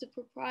God is the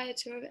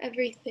proprietor of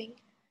everything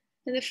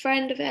and the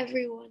friend of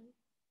everyone,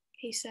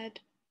 he said.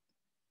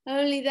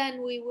 Only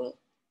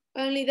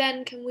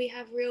then can we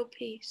have real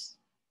peace.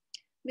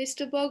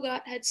 Mr.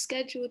 Bogart had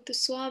scheduled the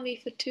Swami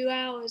for 2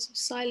 hours of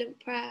silent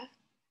prayer.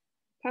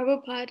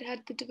 Prabhupada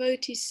had the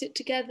devotees sit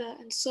together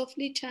and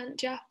softly chant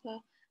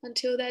japa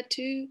until their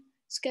 2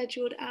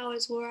 scheduled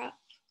hours were up.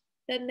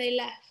 Then they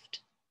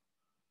left.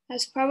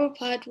 As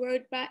Prabhupada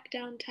rode back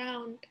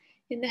downtown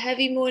in the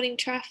heavy morning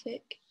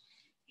traffic,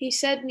 he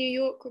said New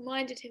York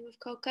reminded him of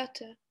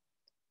Calcutta.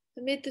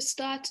 Amid the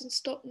start and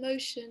stop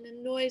motion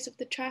and noise of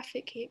the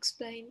traffic, he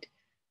explained,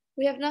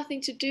 we have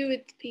nothing to do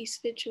with the peace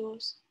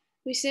vigils.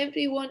 We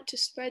simply want to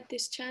spread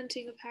this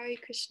chanting of Hare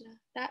Krishna,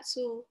 that's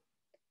all.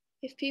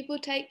 If people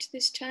take to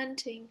this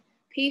chanting,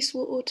 peace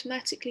will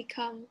automatically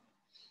come.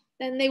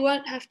 Then they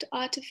won't have to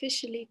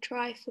artificially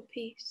try for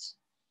peace.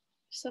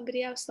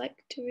 Somebody else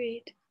like to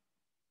read?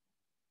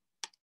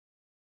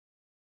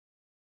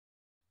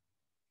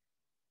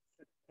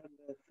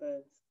 September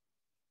 1st.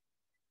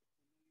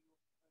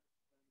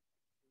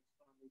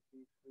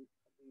 the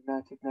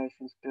United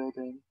Nations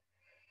building.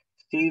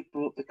 Steve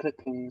brought the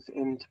clippings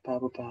in to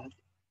Prabhupada.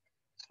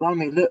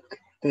 Swami, look,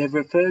 they have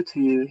referred to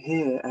you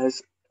here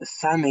as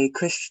Sami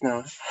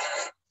Krishna.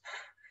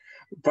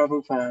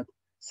 Prabhupada,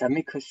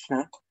 Sami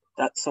Krishna,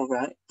 that's all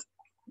right.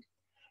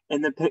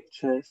 In the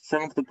picture,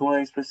 some of the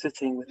boys were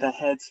sitting with their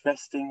heads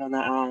resting on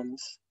their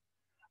arms.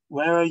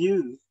 Where are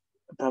you?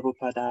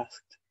 Prabhupada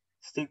asked.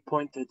 Steve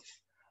pointed.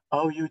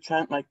 Oh, you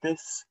chant like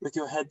this, with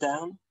your head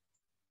down?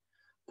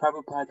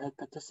 Prabhupada had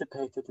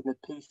participated in the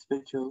peace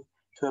vigil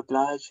to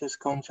oblige his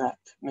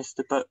contract,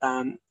 Mr.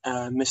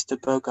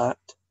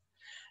 Bogart.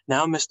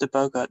 Now Mr.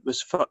 Bogart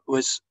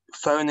was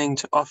phoning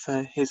to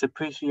offer his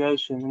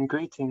appreciation and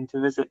greeting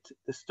to visit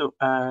the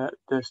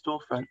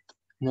storefront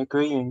and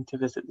agreeing to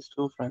visit the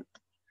storefront.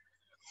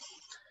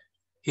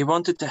 He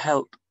wanted to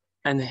help,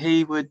 and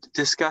he would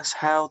discuss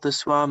how the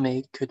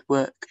Swami could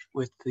work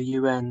with the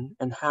UN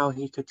and how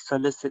he could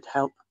solicit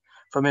help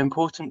from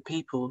important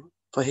people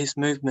for his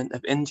movement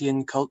of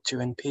Indian culture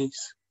and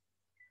peace.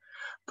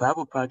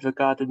 Prabhupada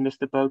regarded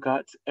Mr.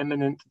 Bogart's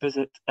imminent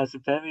visit as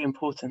very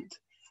important,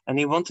 and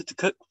he wanted to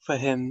cook for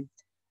him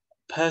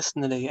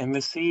personally and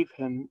receive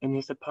him in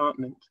his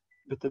apartment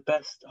with the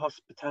best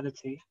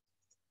hospitality.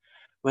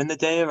 When the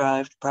day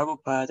arrived,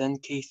 Prabhupada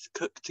and Keith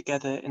cooked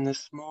together in the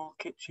small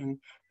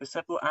kitchen for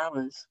several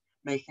hours,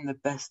 making the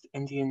best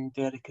Indian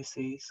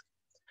delicacies.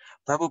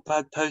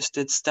 Prabhupada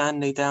posted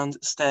Stanley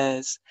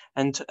downstairs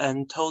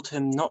and told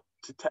him not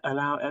to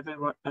allow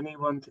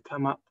anyone to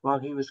come up while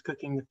he was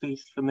cooking the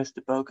feast for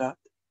Mr. Bogart.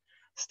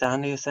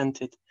 Stanley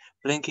assented,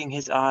 blinking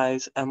his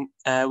eyes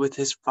with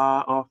his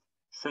far-off,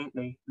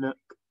 saintly look.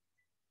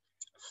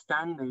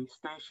 Stanley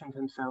stationed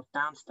himself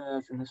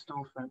downstairs in the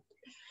storefront.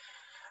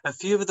 A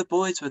few of the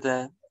boys were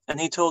there, and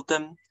he told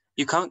them,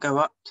 "You can't go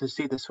up to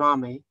see the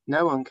Swami.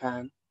 No one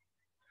can."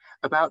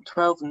 About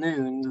 12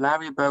 noon,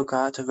 Larry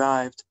Bogart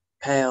arrived,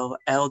 pale,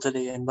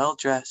 elderly, and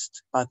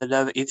well-dressed by the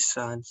Lower East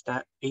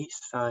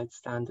Side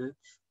standards.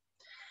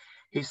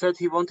 He said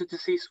he wanted to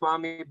see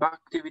Swami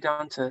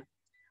Bhaktivedanta.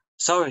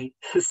 Sorry,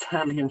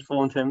 Stanley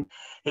informed him,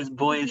 his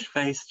boyish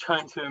face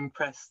trying to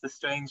impress the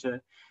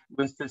stranger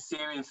with the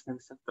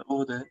seriousness of the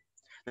order.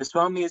 The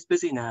Swami is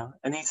busy now,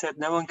 and he said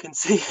no one can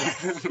see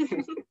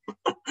him.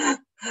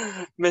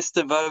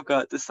 Mr.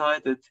 Bogart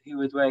decided he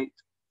would wait.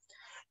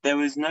 There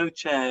was no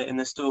chair in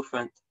the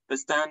storefront, but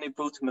Stanley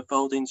brought him a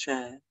folding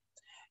chair.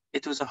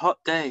 It was a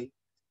hot day.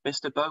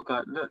 Mr.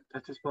 Bogart looked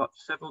at his watch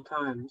several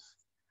times.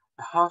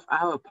 A half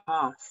hour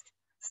passed.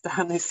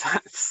 Stanley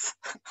sat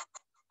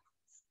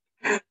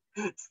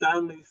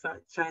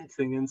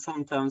chanting and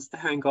sometimes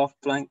staring off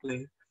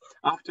blankly.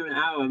 After an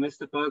hour,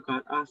 Mr.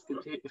 Bogart asked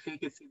if he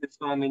could see the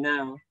Swami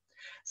now.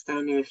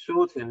 Stanley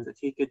assured him that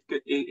he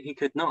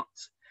could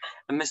not,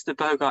 and Mr.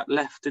 Bogart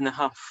left in a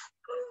huff.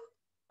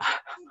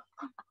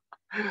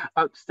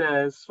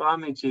 Upstairs,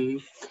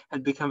 Swamiji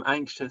had become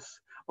anxious,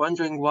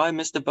 wondering why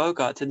Mr.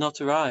 Bogart had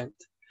not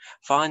arrived.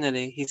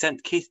 Finally, he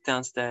sent Keith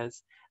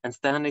downstairs, and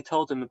Stanley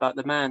told him about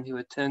the man he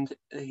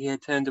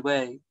had turned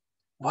away.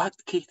 What?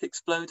 Keith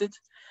exploded.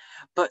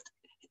 But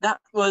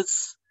that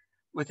was...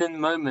 Within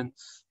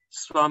moments,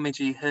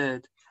 Swamiji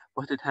heard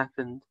what had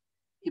happened.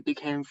 He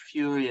became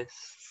furious.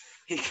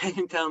 He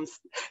came down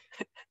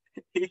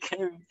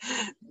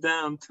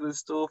to the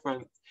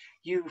storefront.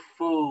 You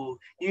fool!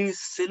 You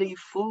silly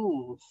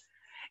fool!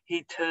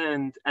 He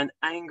turned and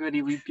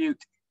angrily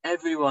rebuked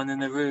everyone in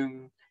the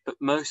room, but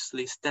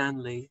mostly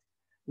Stanley.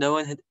 No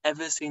one had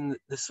ever seen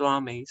the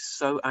Swami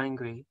so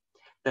angry.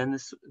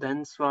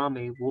 Then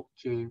Swami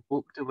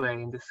walked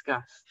away in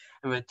disgust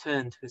and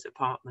returned to his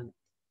apartment.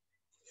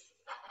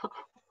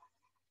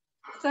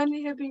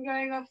 Stanley had been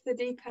going off the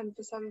deep end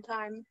for some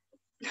time,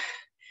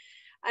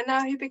 and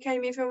now he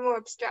became even more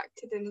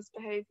abstracted in his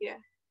behaviour.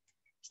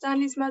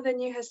 Stanley's mother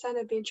knew her son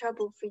had been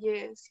troubled for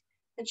years,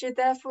 and she had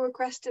therefore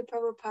requested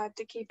Prabhupada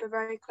to keep a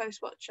very close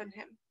watch on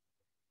him.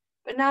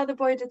 But now the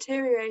boy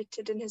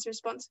deteriorated in his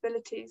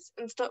responsibilities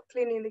and stopped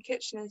cleaning the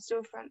kitchen and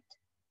storefront.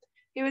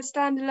 He would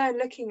stand alone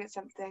looking at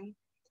something.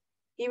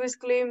 He was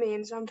gloomy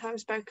and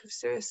sometimes spoke of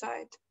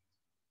suicide,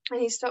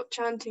 and he stopped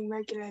chanting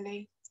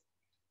regularly.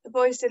 The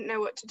boys didn't know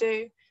what to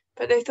do,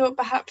 but they thought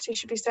perhaps he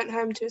should be sent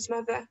home to his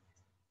mother.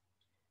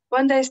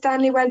 One day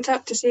Stanley went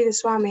up to see the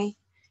Swami.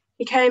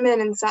 He came in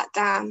and sat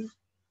down.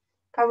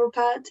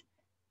 Prabhupada,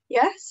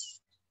 yes?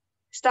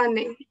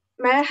 Stanley,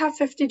 may I have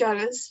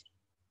 $50?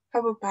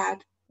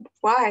 Prabhupada,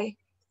 why?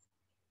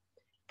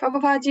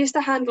 Prabhupada used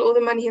to handle all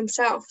the money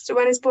himself, so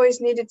when his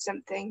boys needed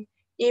something,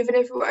 even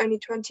if it were only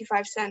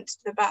 25 cents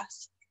to the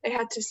bus, they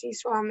had to see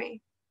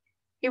Swami.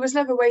 He was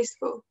never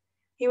wasteful.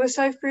 He was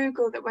so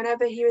frugal that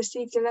whenever he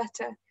received a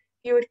letter,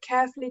 he would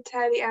carefully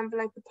tear the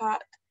envelope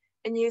apart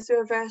and use the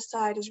reverse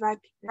side as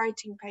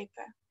writing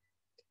paper.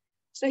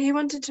 So he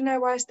wanted to know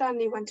why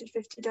Stanley wanted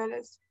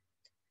 $50.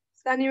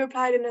 Stanley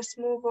replied in a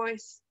small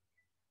voice,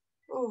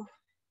 "Oh,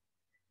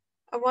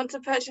 I want to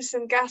purchase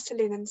some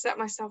gasoline and set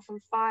myself on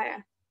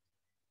fire."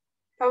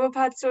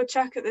 Prabhupada saw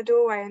Chuck at the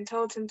doorway and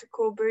told him to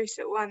call Bruce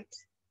at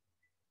once.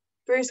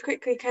 Bruce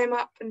quickly came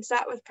up and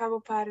sat with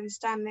Prabhupada and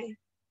Stanley.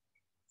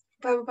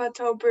 Prabhupada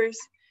told Bruce,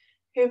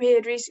 whom he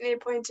had recently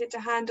appointed to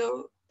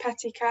handle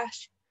petty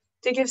cash,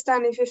 to give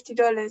Stanley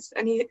 $50,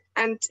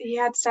 and he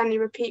had Stanley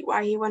repeat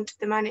why he wanted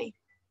the money.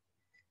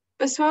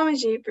 But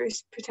Swamiji,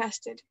 Bruce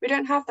protested, we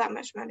don't have that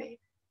much money.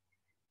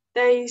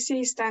 There you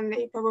see,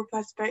 Stanley,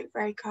 Prabhupada spoke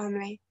very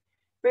calmly.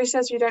 Bruce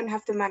says we don't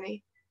have the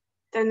money.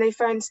 Then they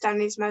phoned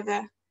Stanley's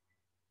mother.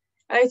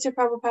 Later,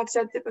 Prabhupada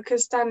said that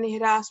because Stanley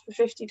had asked for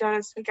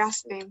 $50 for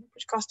gasoline,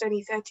 which cost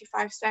only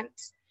 35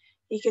 cents,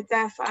 he could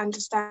therefore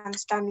understand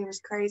Stanley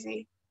was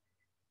crazy.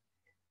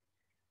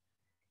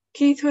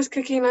 Keith was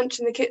cooking lunch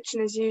in the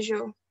kitchen as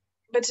usual,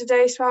 but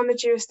today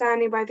Swamiji was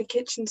standing by the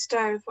kitchen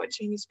stove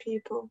watching his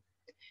pupil.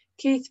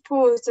 Keith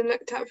paused and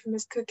looked up from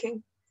his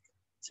cooking.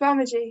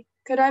 Swamiji,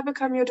 could I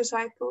become your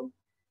disciple?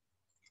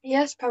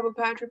 Yes,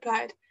 Prabhupada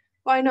replied.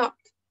 Why not?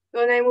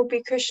 Your name will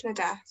be Krishna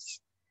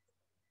Das.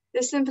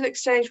 This simple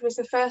exchange was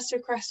the first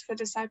request for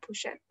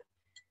discipleship,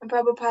 and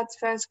Prabhupada's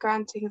first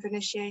granting of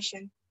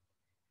initiation.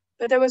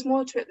 But there was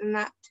more to it than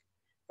that.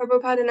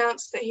 Prabhupada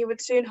announced that he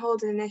would soon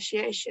hold an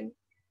initiation.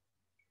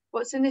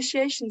 What's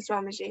initiation,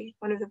 Swamiji?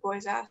 One of the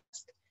boys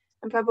asked,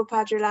 and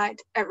Prabhupada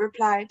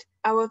replied,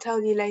 I will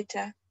tell you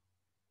later.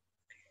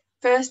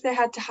 First, they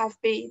had to have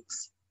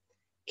beads.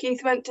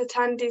 Keith went to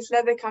Tandy's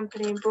leather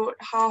company and bought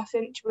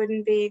half-inch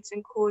wooden beads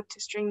and cord to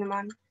string them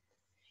on.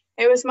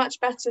 It was much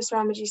better,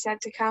 Swamiji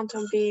said, to count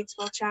on beads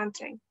while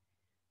chanting.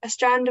 A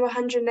strand of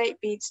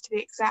 108 beads to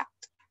be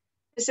exact.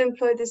 This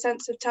employed the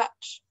sense of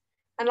touch,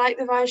 and like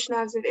the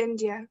Vaishnavas of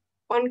India,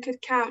 one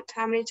could count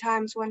how many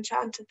times one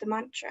chanted the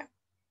mantra.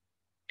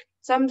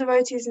 Some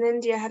devotees in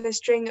India had a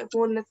string of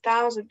more than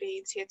 1,000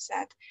 beads, he had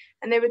said,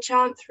 and they would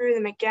chant through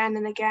them again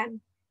and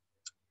again.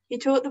 He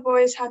taught the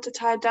boys how to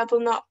tie a double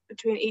knot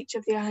between each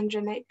of the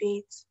 108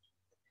 beads.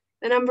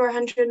 The number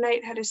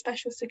 108 had a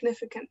special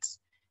significance.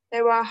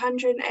 There were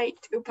 108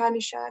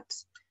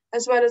 Upanishads,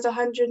 as well as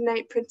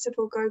 108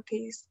 principal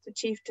gopis, the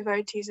chief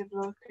devotees of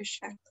Lord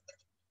Krishna.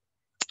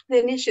 The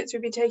initiates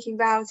would be taking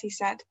vows, he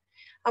said,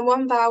 and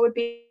one vow would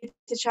be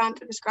to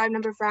chant a prescribed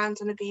number of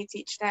rounds on the beads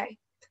each day.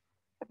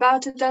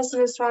 About a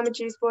dozen of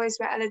Swamiji's boys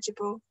were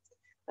eligible,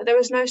 but there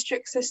was no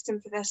strict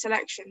system for their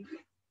selection.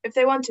 If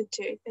they wanted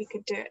to, they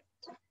could do it.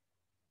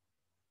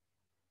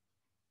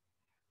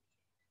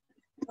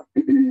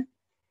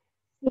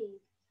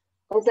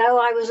 Although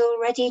I was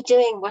already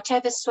doing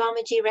whatever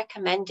Swamiji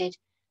recommended,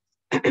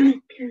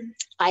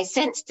 I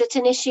sensed that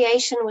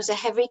initiation was a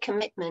heavy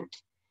commitment,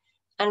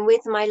 and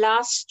with my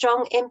last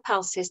strong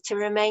impulses to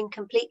remain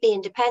completely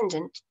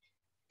independent,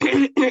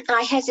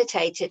 I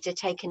hesitated to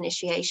take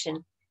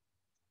initiation.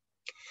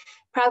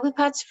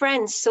 Prabhupada's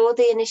friends saw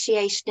the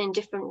initiation in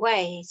different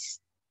ways.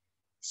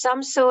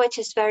 Some saw it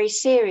as very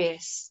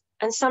serious,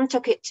 and some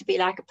took it to be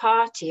like a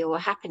party or a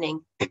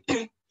happening.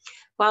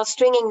 While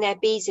stringing their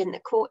beads in the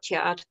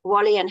courtyard,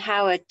 Wally and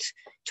Howard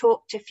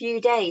talked a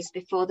few days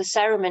before the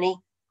ceremony.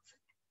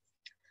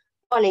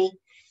 Wally,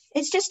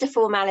 it's just a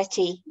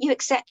formality. You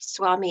accept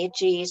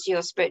Swamiji as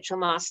your spiritual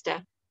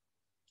master.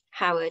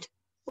 Howard,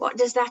 what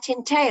does that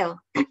entail?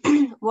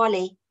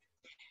 Wally,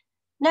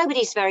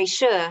 nobody's very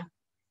sure.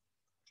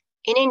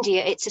 In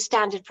India, it's a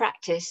standard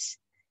practice.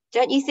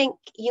 Don't you think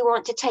you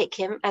want to take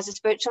him as a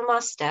spiritual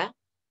master?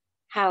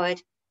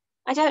 Howard,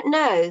 I don't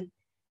know.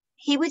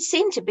 He would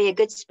seem to be a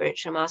good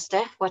spiritual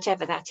master,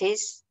 whatever that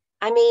is.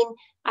 I mean,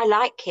 I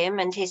like him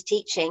and his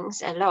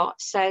teachings a lot,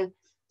 so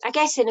I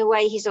guess in a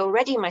way he's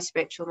already my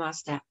spiritual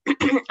master.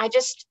 I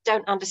just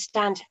don't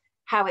understand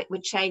how it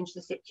would change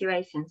the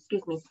situation.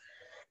 Excuse me.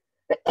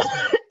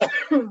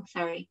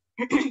 Sorry.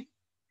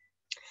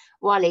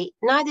 Wally,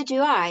 neither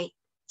do I.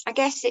 I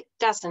guess it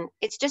doesn't.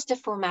 It's just a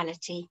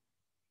formality.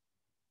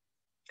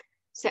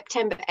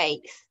 September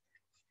 8th.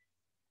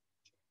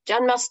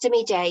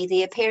 Janmashtami Day,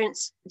 the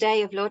appearance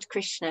day of Lord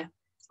Krishna.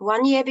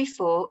 1 year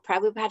before,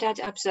 Prabhupada had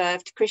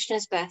observed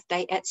Krishna's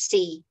birthday at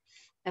sea,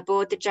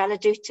 aboard the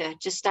Jaladuta,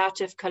 just out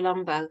of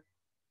Colombo.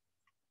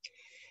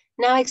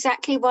 Now,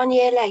 exactly 1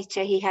 year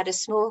later, he had a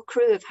small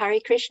crew of Hare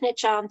Krishna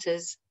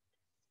chanters.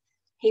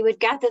 He would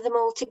gather them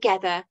all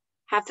together,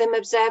 have them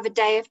observe a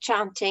day of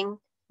chanting,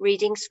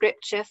 reading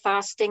scripture,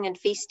 fasting and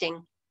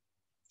feasting.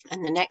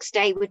 And the next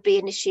day would be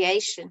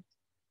initiation.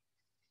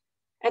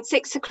 At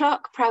 6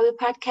 o'clock,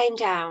 Prabhupada came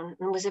down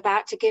and was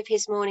about to give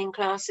his morning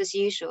class as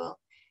usual,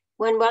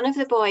 when one of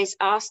the boys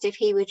asked if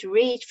he would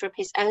read from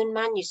his own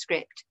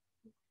manuscript.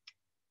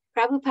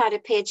 Prabhupada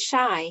appeared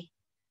shy,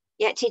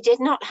 yet he did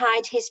not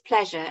hide his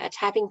pleasure at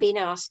having been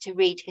asked to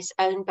read his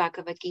own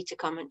Bhagavad Gita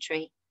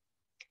commentary.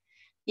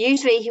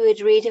 Usually he would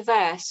read a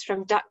verse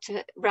from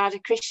Dr.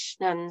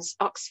 Radhakrishnan's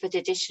Oxford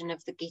edition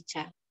of the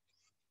Gita.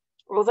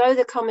 Although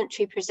the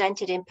commentary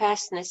presented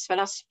impersonalist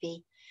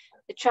philosophy,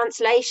 the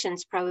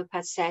translations,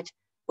 Prabhupada said,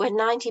 were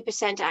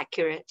 90%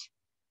 accurate.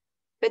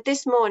 But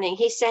this morning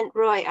he sent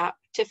Roy up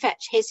to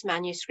fetch his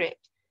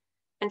manuscript,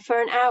 and for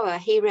an hour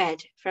he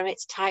read from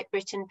its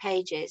typewritten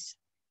pages.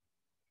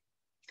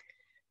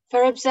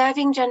 For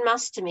observing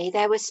Janmashtami,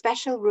 there were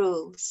special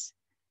rules.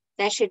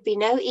 There should be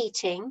no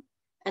eating,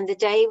 and the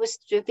day was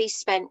to be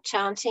spent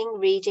chanting,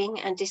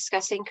 reading, and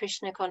discussing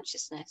Krishna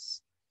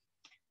consciousness.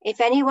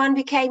 If anyone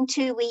became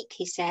too weak,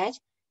 he said,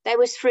 there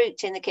was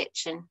fruit in the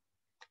kitchen.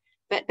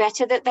 But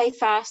better that they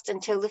fast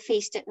until the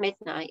feast at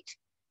midnight,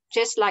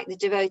 just like the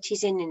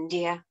devotees in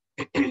India.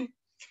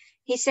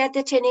 He said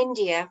that in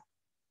India,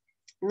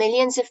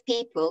 millions of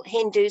people,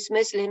 Hindus,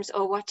 Muslims,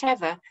 or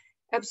whatever,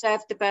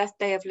 observed the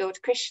birthday of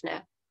Lord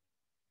Krishna.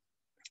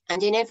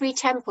 And in every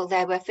temple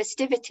there were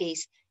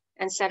festivities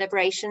and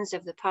celebrations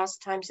of the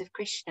pastimes of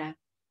Krishna.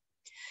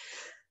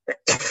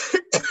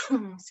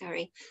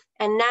 Sorry.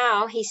 And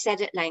now, he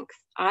said at length,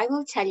 I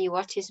will tell you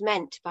what is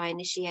meant by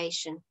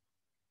initiation.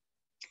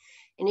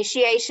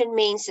 Initiation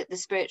means that the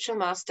spiritual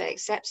master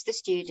accepts the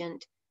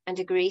student and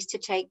agrees to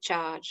take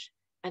charge,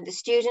 and the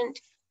student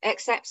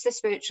accepts the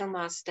spiritual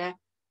master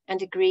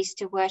and agrees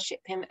to worship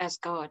him as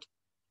God.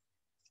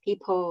 He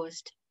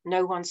paused.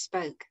 No one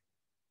spoke.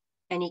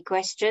 Any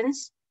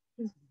questions?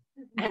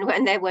 And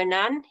when there were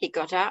none, he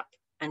got up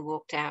and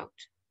walked out.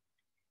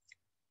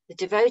 The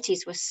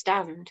devotees were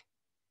stunned.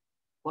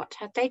 What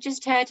had they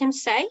just heard him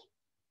say?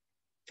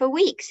 For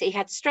weeks he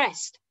had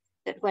stressed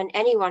that when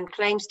anyone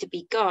claims to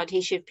be God,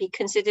 he should be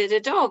considered a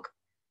dog.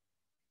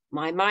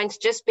 My mind's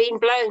just been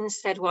blown,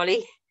 said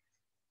Wally.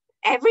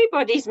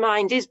 Everybody's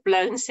mind is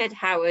blown, said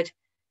Howard.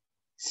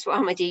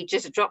 Swamiji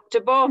just dropped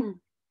a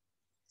bomb.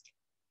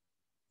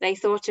 They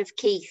thought of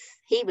Keith.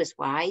 He was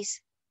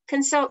wise.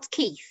 Consult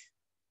Keith.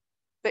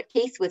 But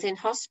Keith was in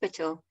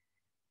hospital.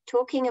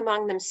 Talking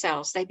among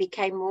themselves, they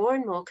became more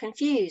and more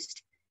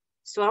confused.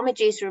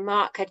 Swamiji's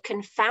remark had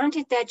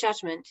confounded their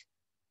judgment.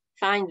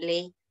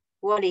 Finally,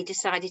 Wally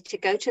decided to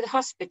go to the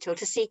hospital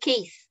to see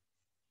Keith.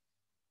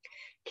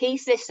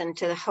 Keith listened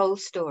to the whole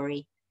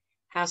story,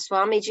 how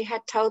Swamiji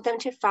had told them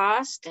to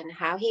fast and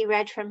how he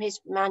read from his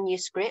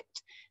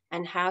manuscript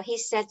and how he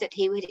said that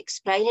he would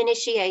explain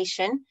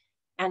initiation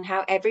and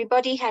how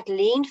everybody had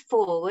leaned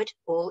forward,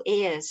 all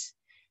ears,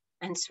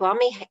 and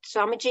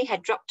Swamiji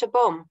had dropped a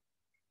bomb.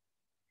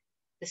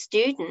 The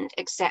student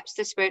accepts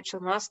the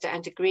spiritual master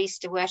and agrees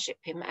to worship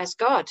him as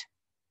God.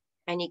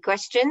 Any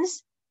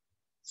questions?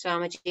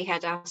 Swamiji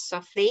had asked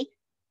softly,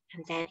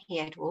 and then he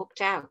had walked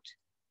out.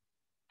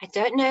 I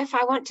don't know if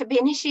I want to be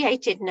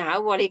initiated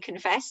now, Wally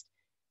confessed.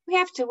 We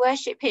have to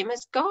worship him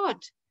as God.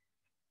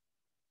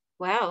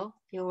 Well,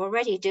 you're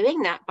already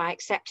doing that by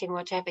accepting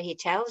whatever he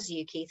tells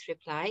you, Keith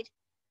replied,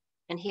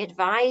 and he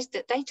advised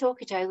that they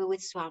talk it over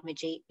with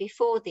Swamiji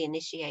before the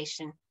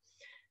initiation.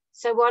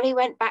 So Wally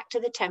went back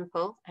to the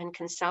temple and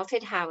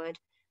consulted Howard,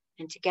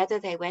 and together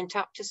they went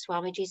up to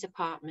Swamiji's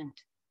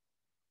apartment.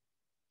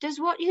 Does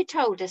what you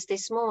told us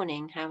this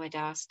morning, Howard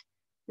asked,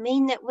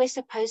 mean that we're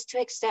supposed to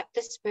accept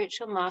the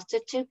spiritual master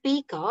to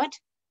be God?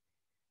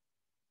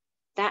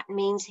 That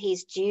means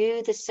he's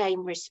due the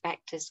same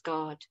respect as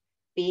God,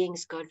 being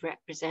God's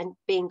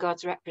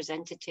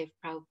representative,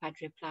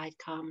 Prabhupada replied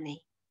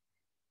calmly.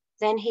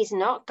 Then he's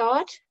not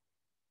God?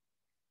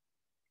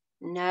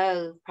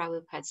 No,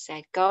 Prabhupada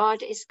said,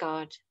 God is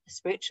God. The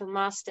spiritual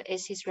master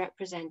is his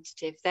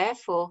representative.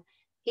 Therefore,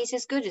 he's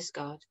as good as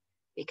God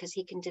because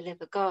he can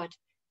deliver God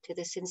to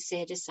the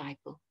sincere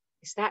disciple.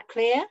 Is that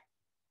clear?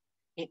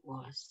 It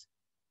was.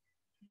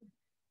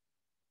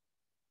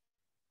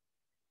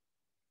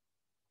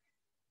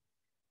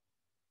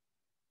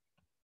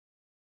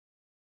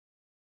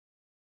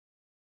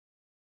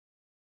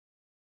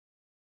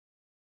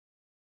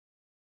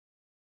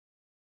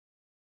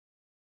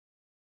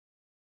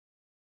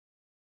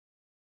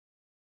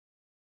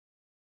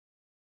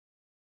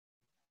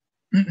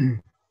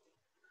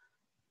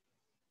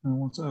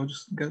 I'll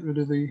just get rid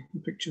of the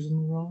pictures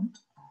on the right.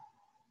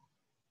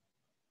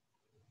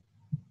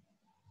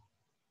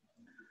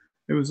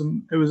 It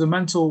was a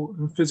mental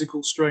and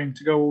physical strain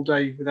to go all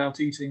day without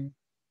eating.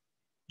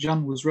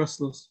 Jan was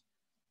restless.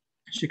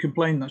 She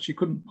complained that she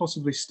couldn't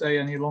possibly stay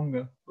any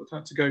longer, but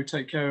had to go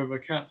take care of her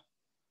cat.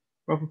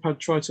 Prabhupada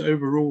tried to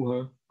overrule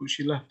her, but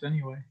she left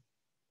anyway.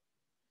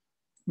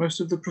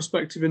 Most of the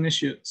prospective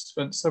initiates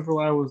spent several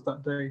hours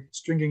that day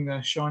stringing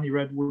their shiny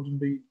red wooden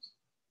beads.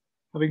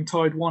 Having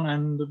tied one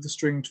end of the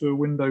string to a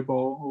window bar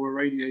or a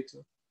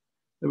radiator,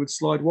 they would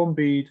slide one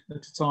bead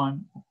at a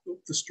time up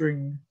the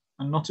string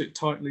and knot it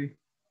tightly,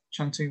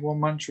 chanting one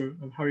mantra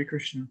of Hare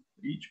Krishna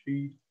for each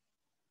bead.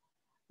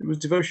 It was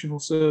devotional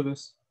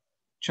service,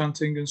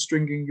 chanting and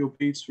stringing your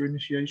beads for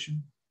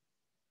initiation.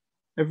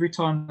 Every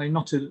time they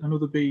knotted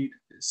another bead,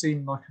 it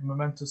seemed like a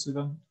momentous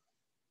event.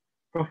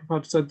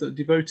 Prabhupada said that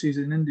devotees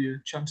in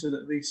India chanted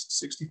at least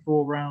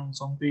 64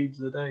 rounds on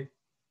beads a day,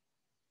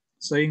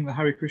 saying the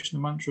Hare Krishna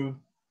mantra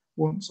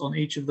once on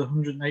each of the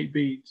 108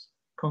 beads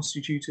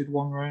constituted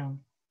one round.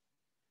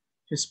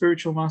 His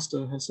spiritual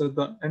master has said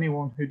that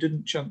anyone who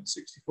didn't chant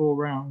 64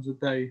 rounds a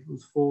day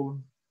was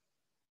fallen.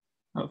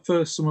 At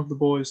first, some of the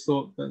boys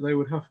thought that they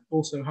would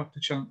also have to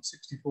chant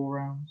 64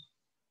 rounds,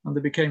 and they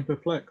became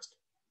perplexed.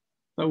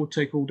 That would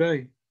take all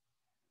day.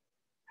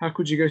 How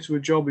could you go to a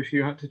job if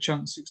you had to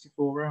chant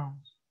 64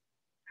 rounds?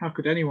 How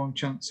could anyone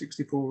chant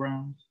 64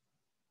 rounds?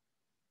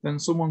 Then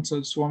someone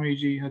said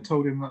Swamiji had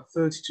told him that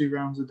 32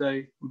 rounds a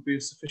day would be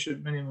a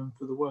sufficient minimum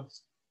for the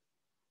West.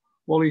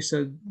 Wally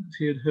said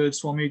he had heard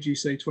Swamiji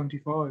say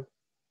 25.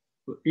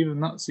 but even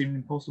that seemed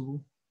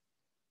impossible.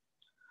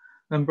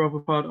 Then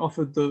Prabhupada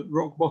offered the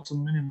rock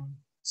bottom minimum,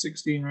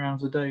 16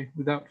 rounds a day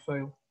without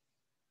fail.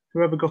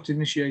 Whoever got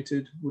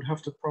initiated would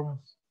have to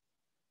promise.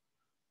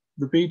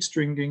 The bead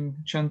stringing,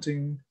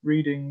 chanting,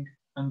 reading,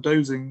 and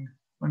dozing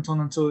went on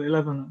until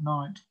 11 at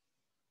night,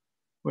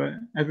 where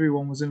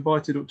everyone was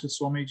invited up to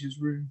Swamiji's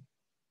room.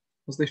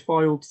 As they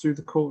filed through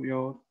the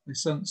courtyard, they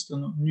sensed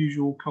an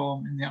unusual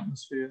calm in the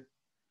atmosphere,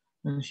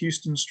 and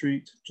Houston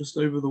Street, just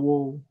over the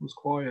wall, was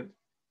quiet.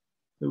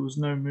 There was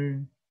no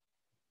moon.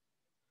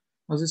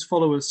 As his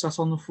followers sat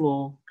on the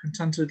floor,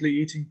 contentedly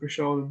eating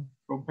prasadam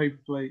from paper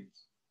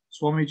plates,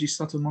 Swamiji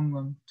sat among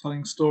them,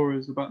 telling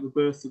stories about the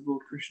birth of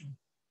Lord Krishna.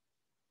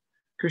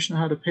 Krishna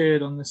had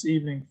appeared on this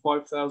evening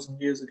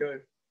 5,000 years ago.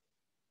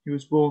 He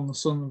was born the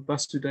son of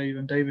Vasudeva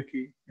and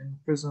Devaki in the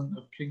prison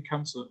of King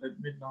Kamsa at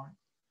midnight,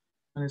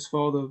 and his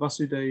father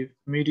Vasudeva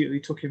immediately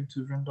took him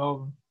to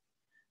Vrindavan,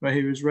 where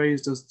he was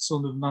raised as the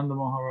son of Nanda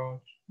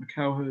Maharaj, a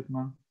cowherd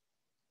man.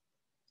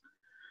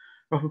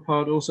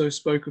 Prabhupada also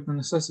spoke of the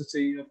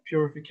necessity of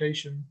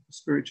purification for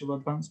spiritual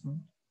advancement.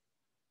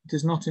 It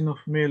is not enough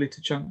merely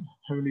to chant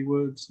holy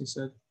words, he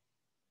said.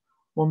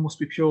 One must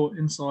be pure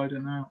inside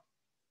and out.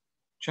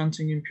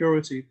 Chanting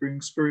impurity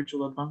brings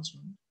spiritual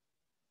advancement.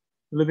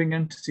 The living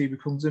entity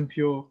becomes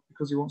impure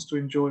because he wants to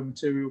enjoy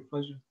material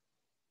pleasure.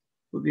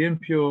 But the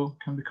impure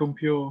can become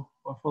pure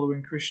by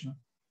following Krishna,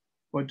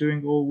 by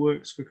doing all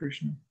works for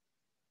Krishna.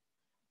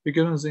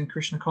 Beginners in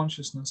Krishna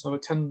consciousness have a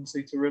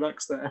tendency to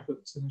relax their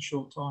efforts in a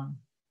short time,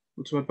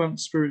 but to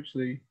advance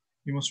spiritually,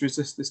 you must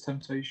resist this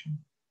temptation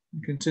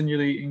and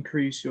continually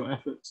increase your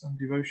efforts and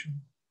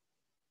devotion.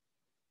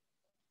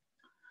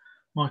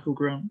 Michael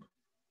Grant.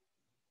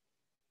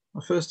 I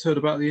first heard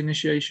about the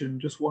initiation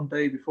just one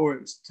day before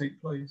it was to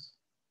take place.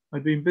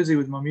 I'd been busy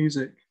with my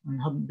music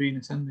and hadn't been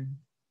attending.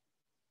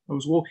 I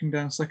was walking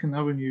down 2nd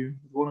Avenue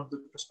with one of the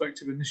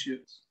prospective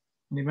initiates,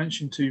 and he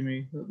mentioned to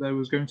me that there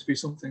was going to be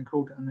something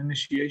called an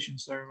initiation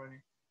ceremony.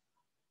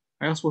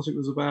 I asked what it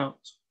was about,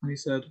 and he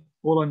said,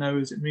 "All I know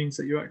is it means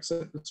that you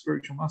accept the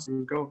spiritual master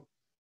of God."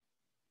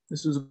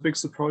 This was a big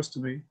surprise to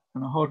me,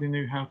 and I hardly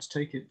knew how to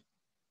take it.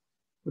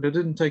 But I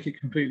didn't take it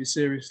completely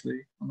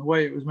seriously, and the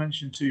way it was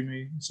mentioned to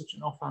me in such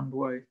an offhand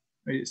way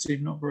made it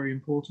seem not very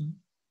important.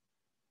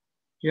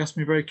 He asked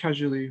me very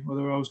casually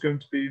whether I was going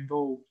to be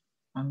involved,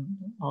 and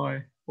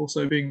I,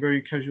 also being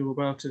very casual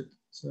about it,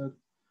 said,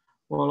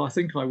 "Well, I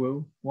think I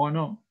will. Why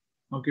not?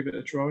 I'll give it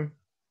a try."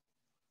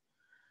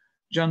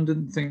 Jan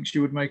didn't think she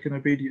would make an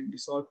obedient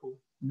disciple,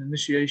 and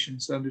initiation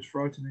sounded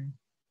frightening.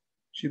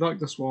 She liked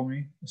the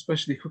Swami,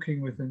 especially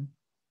cooking with him,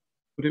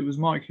 but it was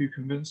Mike who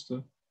convinced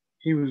her.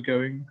 He was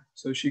going,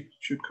 so she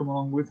should come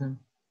along with him.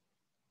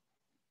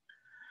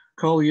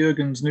 Carl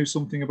Jurgens knew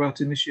something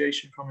about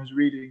initiation from his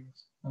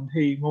readings, and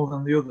he, more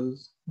than the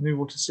others, knew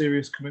what a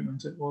serious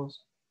commitment it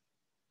was.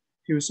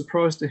 He was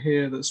surprised to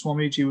hear that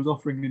Swamiji was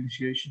offering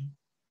initiation,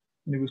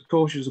 and he was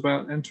cautious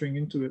about entering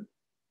into it.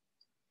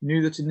 He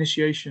knew that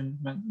initiation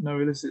meant no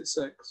illicit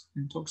sex,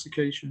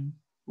 intoxication,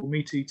 or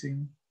meat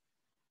eating,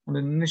 and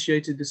an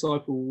initiated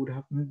disciple would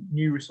have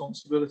new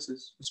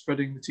responsibilities for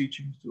spreading the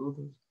teachings to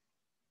others.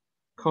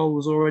 Carl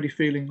was already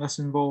feeling less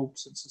involved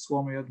since the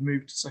Swami had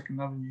moved to 2nd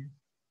Avenue,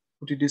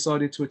 but he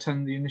decided to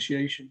attend the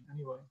initiation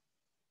anyway.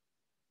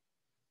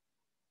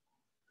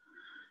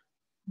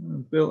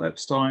 Bill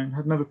Epstein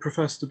had never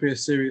professed to be a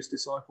serious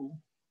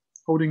disciple.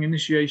 Holding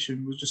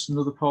initiation was just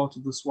another part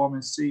of the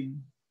Swami's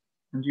scene,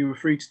 and you were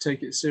free to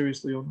take it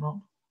seriously or not.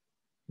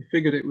 He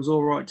figured it was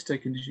all right to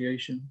take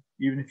initiation,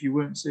 even if you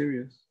weren't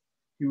serious.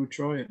 You would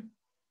try it.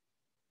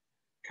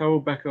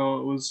 Carol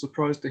Becker was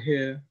surprised to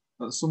hear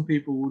that some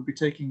people would be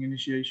taking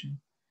initiation,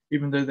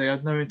 even though they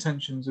had no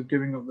intentions of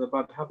giving up their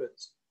bad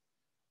habits.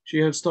 She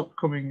had stopped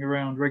coming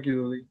around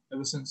regularly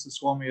ever since the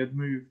Swami had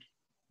moved,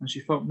 and she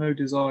felt no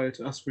desire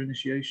to ask for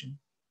initiation.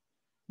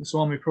 The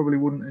Swami probably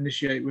wouldn't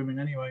initiate women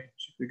anyway,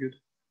 she figured.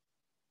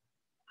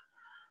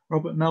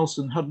 Robert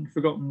Nelson hadn't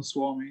forgotten the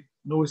Swami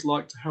and always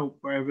liked to help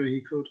wherever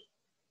he could.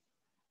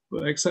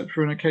 But except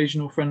for an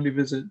occasional friendly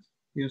visit,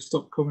 he had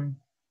stopped coming.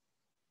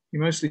 He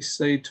mostly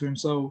stayed to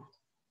himself.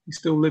 He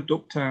still lived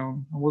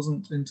uptown and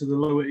wasn't into the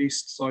Lower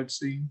East Side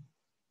scene.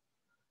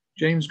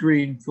 James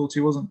Green thought he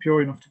wasn't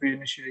pure enough to be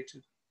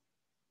initiated.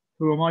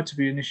 Who am I to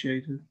be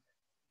initiated?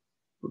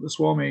 But the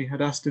Swami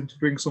had asked him to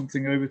bring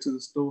something over to the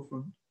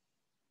storefront.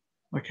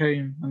 I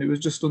came, and it was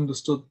just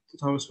understood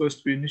that I was supposed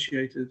to be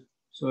initiated,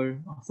 so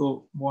I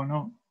thought, why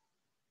not?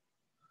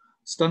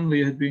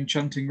 Stanley had been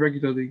chanting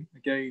regularly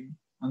again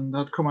and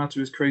had come out of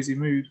his crazy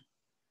mood.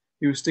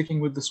 He was sticking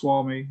with the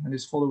Swami and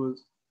his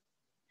followers.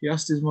 He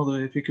asked his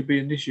mother if he could be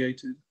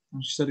initiated,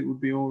 and she said it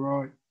would be all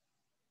right.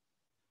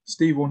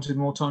 Steve wanted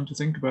more time to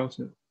think about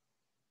it.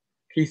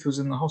 Keith was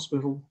in the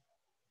hospital.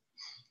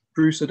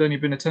 Bruce had only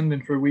been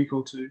attending for a week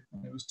or two,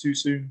 and it was too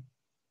soon.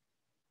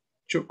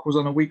 Chuck was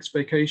on a week's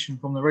vacation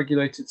from the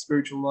regulated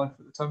spiritual life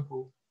at the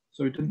temple,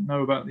 so he didn't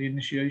know about the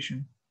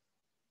initiation.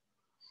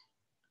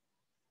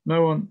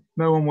 No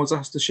one was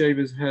asked to shave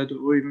his head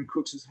or even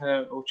cut his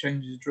hair or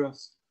change his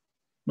dress.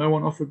 No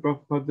one offered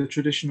Prabhupada the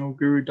traditional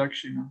Guru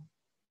Dakshina,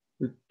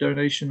 the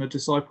donation a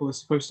disciple is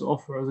supposed to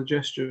offer as a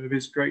gesture of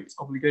his great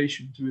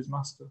obligation to his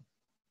master.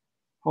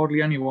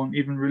 Hardly anyone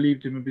even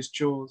relieved him of his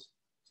chores,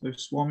 so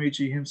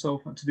Swamiji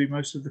himself had to do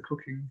most of the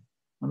cooking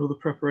and all the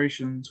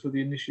preparations for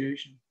the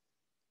initiation.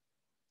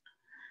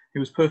 He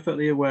was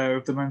perfectly aware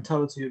of the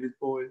mentality of his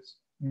boys,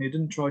 and he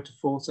didn't try to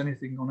force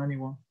anything on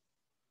anyone.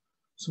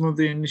 Some of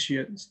the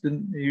initiates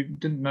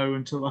didn't know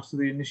until after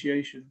the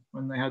initiation,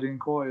 when they had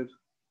inquired,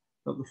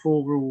 that the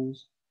 4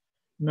 rules,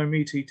 no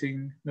meat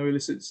eating, no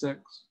illicit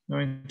sex, no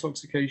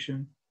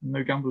intoxication, and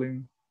no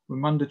gambling, were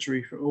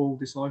mandatory for all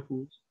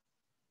disciples.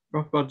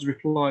 Prabhupada's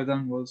reply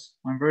then was,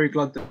 "I'm very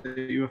glad that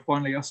you are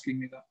finally asking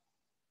me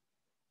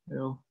that."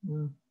 I'll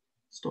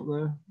stop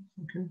there.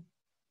 Okay.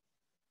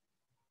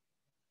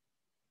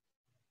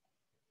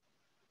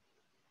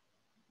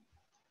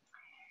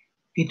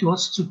 It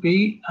was to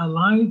be a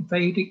live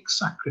Vedic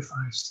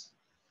sacrifice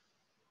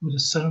with a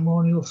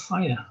ceremonial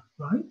fire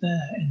right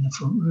there in the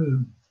front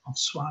room of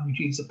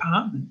Swamiji's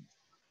apartment.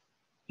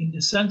 In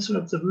the center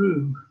of the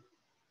room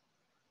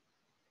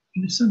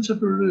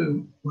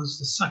was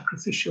the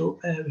sacrificial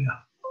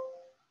arena,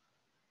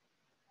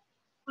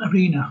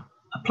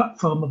 a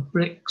platform of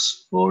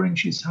bricks 4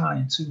 inches high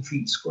and 2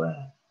 feet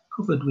square,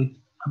 covered with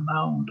a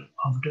mound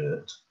of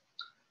dirt.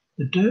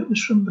 The dirt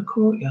was from the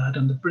courtyard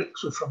and the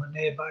bricks were from a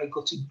nearby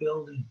gutted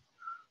building.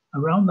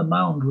 Around the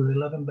mound were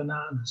 11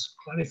 bananas,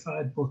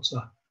 clarified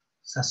butter,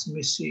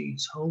 sesame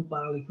seeds, whole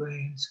barley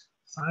grains,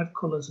 5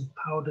 colours of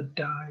powdered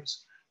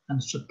dyes, and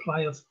a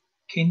supply of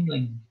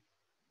kindling.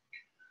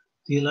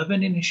 The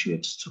 11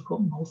 initiates took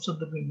up most of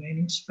the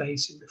remaining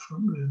space in the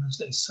front room as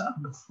they sat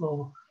on the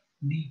floor,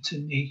 knee to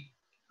knee,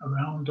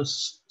 around a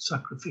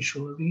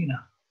sacrificial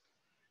arena.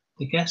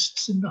 The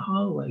guests in the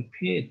hallway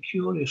peered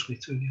curiously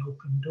through the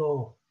open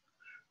door.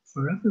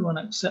 For everyone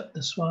except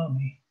the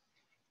Swami,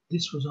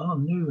 this was all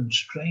new and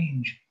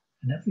strange,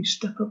 and every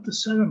step of the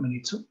ceremony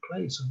took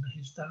place under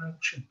his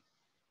direction.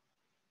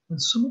 When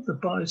some of the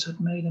boys had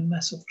made a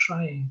mess of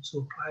trying to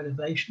apply the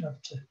Vaishnav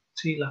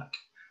tilak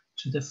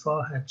to their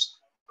foreheads,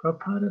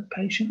 Prabhupada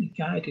patiently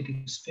guided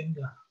his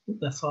finger up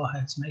their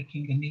foreheads,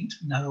 making a neat,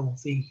 narrow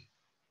V.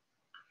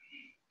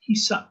 He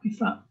sat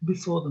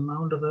before the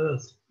mound of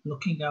earth,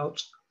 looking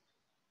out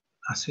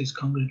at his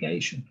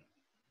congregation.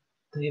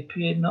 They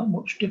appeared not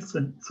much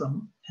different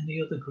from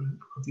any other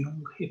group of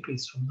young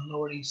hippies from the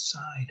Lower East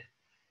Side,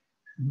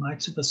 who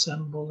might have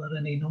assembled at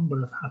any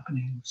number of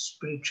happenings,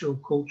 spiritual,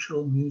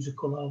 cultural,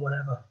 musical, or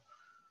whatever.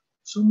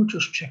 Some were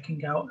just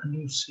checking out a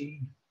new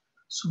scene.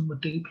 Some were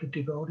deeply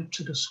devoted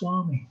to the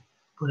Swami,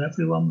 but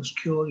everyone was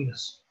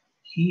curious.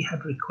 He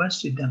had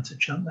requested them to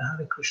chant the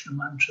Hare Krishna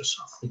mantra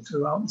softly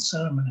throughout the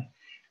ceremony,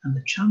 and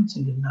the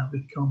chanting had now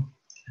become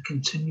a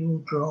continual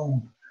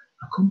drone,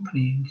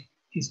 accompanying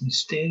his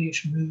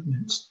mysterious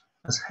movements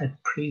as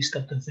head priest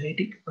of the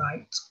Vedic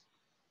rite.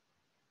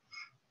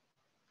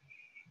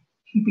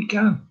 He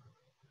began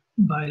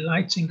by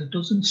lighting a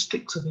dozen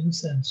sticks of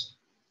incense.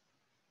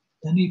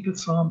 Then he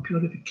performed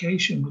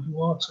purification with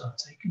water,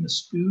 taking a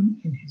spoon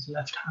in his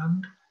left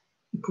hand.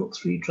 He put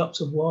 3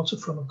 drops of water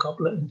from a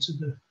goblet into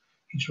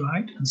his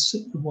right and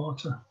sipped the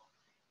water.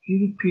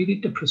 He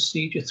repeated the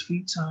procedure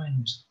 3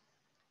 times.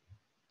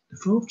 The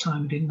 4th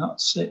time he did not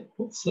sip,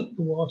 but flipped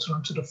the water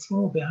onto the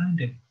floor behind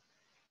him.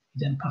 He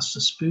then passed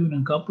the spoon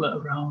and goblet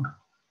around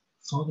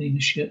for the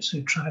initiates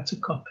who tried to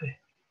copy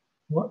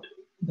what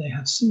they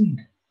had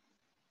seen.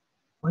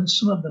 When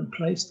some of them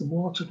placed the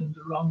water in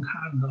the wrong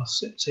hand or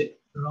sipped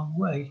it the wrong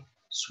way,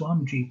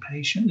 Swamiji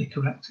patiently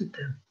corrected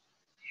them.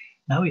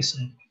 Now he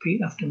said,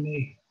 "Repeat after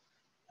me,"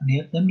 and he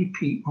had them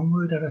repeat 1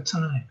 word at a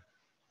time,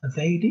 a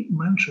Vedic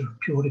mantra of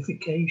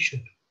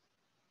purification.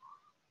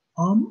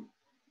 Om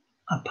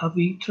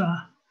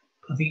apavitra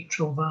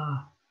pavitro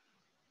va,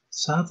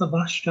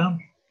 sarvavashtam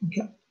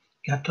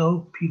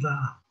gato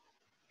piva,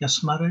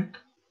 yasmaret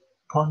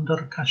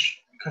pondar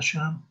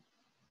kasham,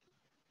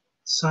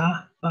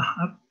 sa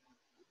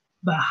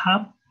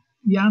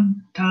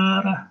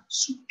Bhavyantara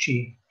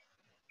Suchi,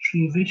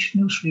 Sri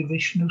Vishnu, Sri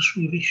Vishnu,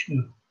 Sri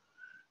Vishnu.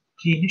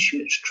 The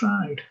initiates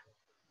tried,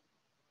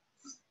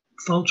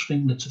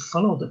 falteringly, to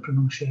follow the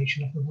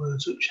pronunciation of the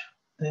words which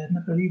they had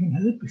never even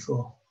heard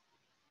before.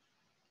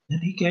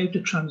 Then he gave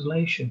the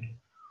translation,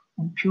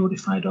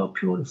 unpurified or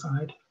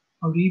purified,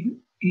 or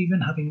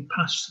even having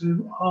passed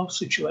through all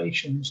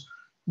situations,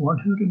 one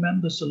who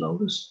remembers the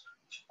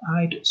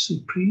lotus-eyed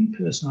Supreme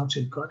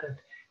Personality of Godhead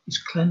is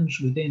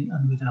cleansed within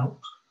and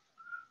without.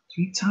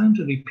 3 times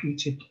he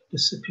repeated the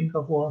sipping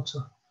of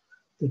water.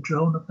 The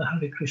drone of the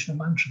Hare Krishna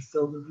mantra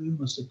filled the room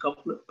as the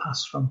goblet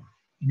passed from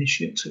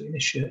initiate to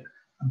initiate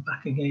and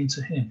back again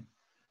to him.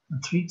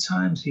 And 3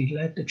 times he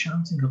led the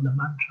chanting of the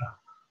mantra,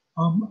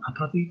 Om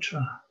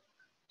Apavitra.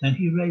 Then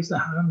he raised the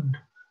hand,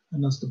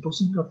 and as the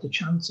buzzing of the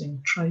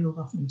chanting trailed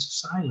off into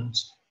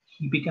silence,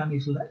 he began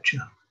his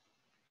lecture.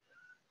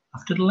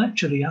 After the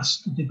lecture, he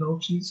asked the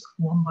devotees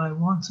one by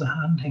one to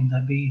hand him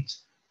their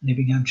beads, and he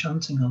began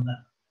chanting on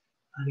them.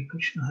 Hare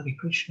Krishna,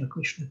 Krishna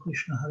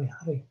Krishna, Hare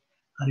Hare,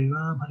 Hare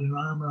Ram,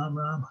 Ram Ram,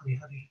 Hare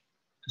Hare.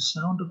 The The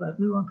sound of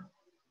everyone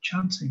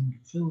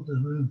chanting filled the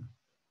room.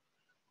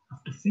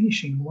 After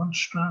finishing one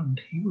strand,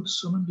 he would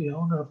summon the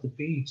owner of the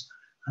beads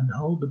and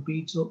hold the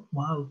beads up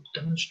while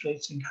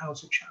demonstrating how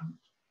to chant.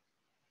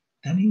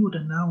 Then he would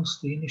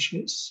announce the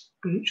initiate's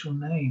spiritual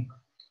name,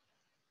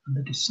 and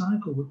the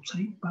disciple would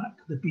take back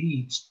the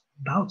beads,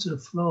 bow to the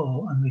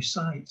floor, and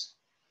recite,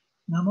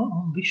 Namo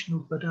Om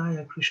Vishnu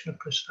Padaya Krishna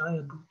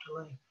Prasthaya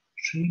Bhutale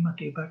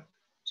Srimati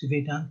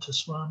Bhaktivedanta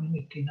Swami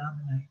Niti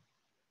Namine.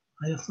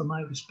 I offer my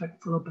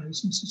respectful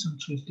obeisances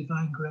unto His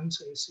Divine Grace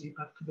A.C.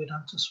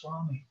 Bhaktivedanta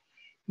Swami,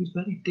 who is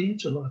very dear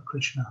to Lord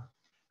Krishna,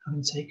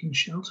 having taken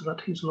shelter at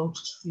his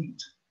lotus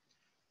feet.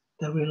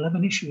 There were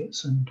 11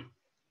 initiates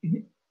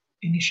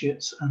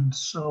and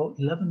so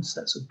 11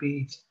 sets of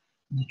beads,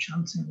 and the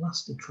chanting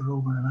lasted for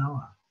over an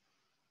hour.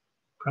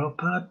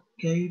 Prabhupada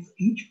gave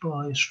each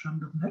boy a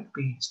strand of neck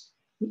beads,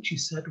 which he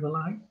said were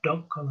like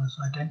dog collars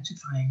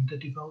identifying the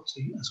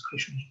devotee as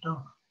Krishna's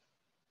dog.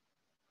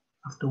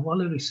 After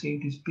Wally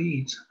received his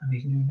beads and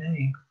his new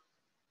name,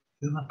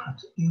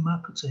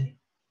 Umapati,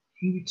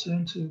 he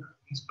returned to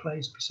his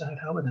place beside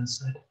Howard and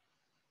said,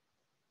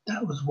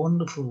 That was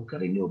wonderful.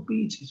 Getting your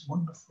beads is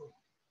wonderful.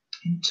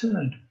 In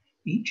turn,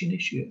 each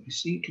initiate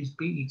received his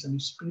beads and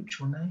his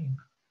spiritual name.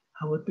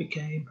 Howard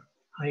became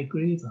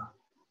Hayagriva,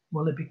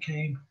 Wally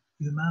became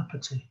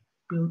Umapati,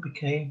 Bill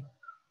became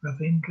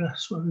Ravindra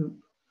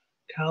Swarup,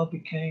 Carl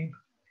became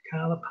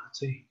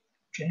Kalapati,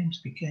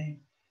 James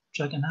became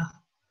Jagannath,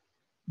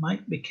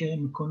 Mike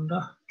became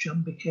Mukunda,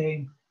 John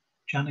became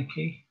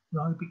Janaki,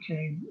 Roy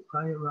became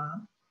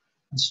Rayaram,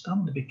 and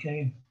Stanley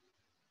became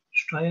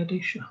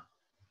Strayadisha.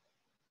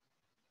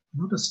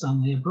 Another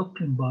Stanley, a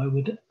Brooklyn boy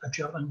with a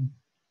job,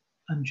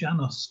 and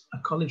Janos, a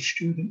college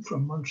student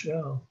from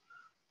Montreal,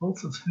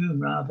 both of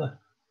whom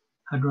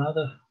had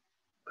rather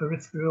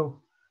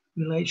peripheral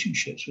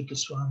relationships with the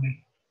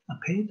Swami,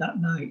 appeared that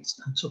night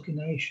and took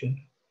initiation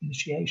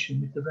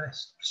with the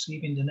rest,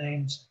 receiving the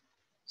names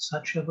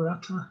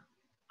Satyavrata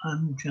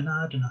and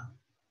Janardana.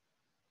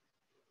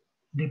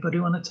 Anybody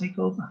want to take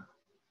over?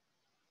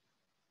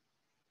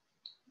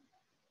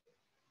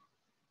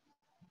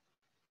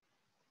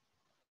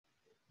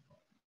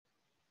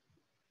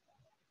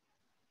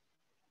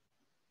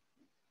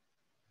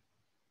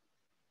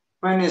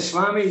 When the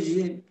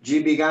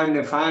Swamiji began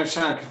the fire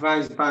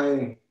sacrifice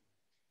by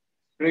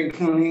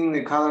sprinkling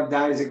the coloured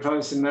dyes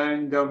across the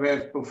mound of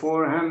earth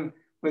before him,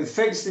 with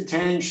fixed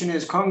attention,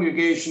 his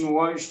congregation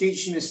watched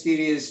each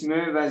mysterious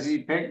move as he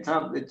picked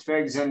up the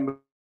twigs and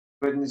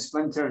wooden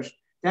splinters,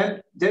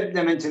 dipped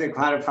them into the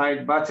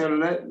clarified butter,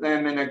 lit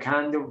them in a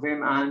candle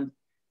flame, and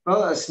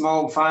built a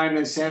small fire in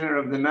the centre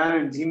of the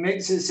mound. He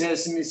mixed the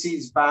sesame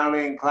seeds,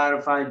 barley, and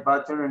clarified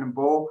butter in a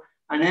bowl,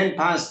 and then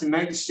passed the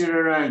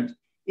mixture around.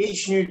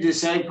 Each new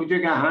disciple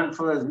took a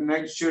handful of the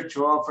mixture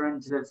to offer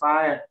into the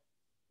fire.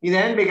 He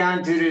then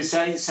began to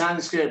recite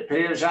Sanskrit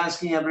prayers,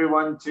 asking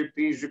everyone to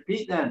please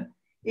repeat them.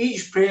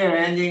 Each prayer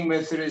ending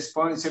with the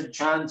responsive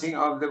chanting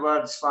of the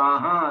word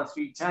Swaha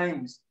 3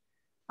 times.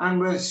 And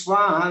with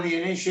Swaha,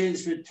 the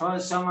initiates would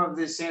toss some of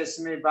the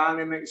sesame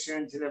barley mixture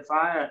into the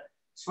fire.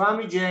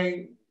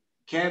 Swamiji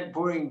kept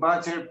pouring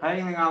butter,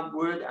 piling up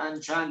wood,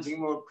 and chanting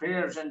more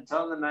prayers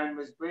until the mound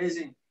was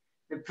blazing.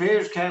 The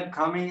prayers kept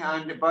coming,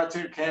 and the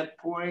butter kept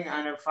pouring,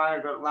 and the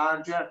fire got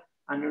larger,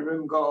 and the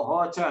room got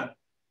hotter.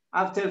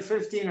 After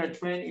 15 or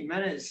 20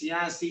 minutes, he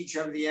asked each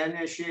of the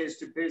initiates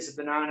to place a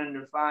banana in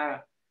the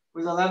fire.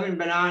 With 11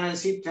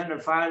 bananas heaped on the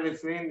fire, the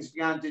flames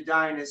began to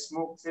die and the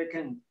smoke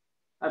thickened.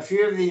 A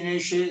few of the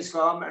initiates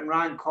got up and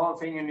ran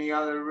coughing into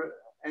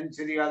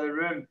the other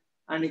room,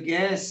 and the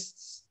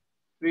guests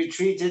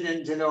retreated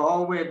into the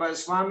hallway, but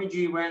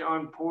Swamiji went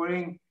on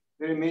pouring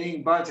the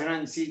remaining butter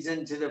and seeds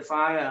into the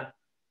fire.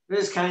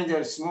 This kind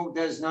of smoke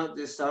does not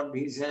disturb,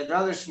 he said.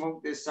 Other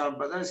smoke disturb,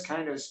 but this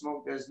kind of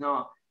smoke does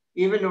not.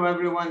 Even though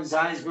everyone's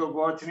eyes were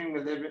watering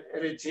with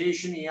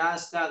irritation, he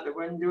asked that the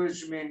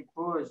windows remain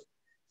closed.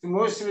 So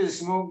most of the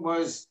smoke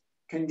was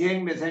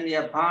contained within the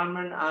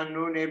apartment and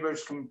no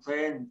neighbors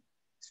complained.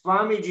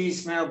 Swamiji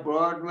smelled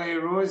broadly,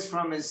 rose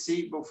from his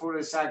seat before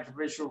the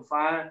sacrificial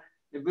fire,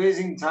 the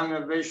blazing tongue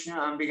of Vishnu,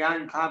 and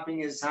began clapping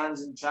his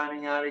hands and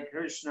chanting Hare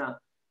Krishna.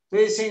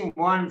 Placing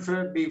one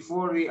foot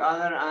before the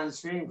other and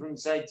swinging from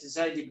side to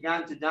side, he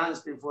began to dance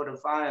before the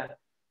fire.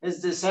 His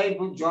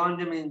disciple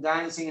joined him in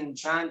dancing and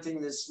chanting.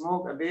 The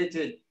smoke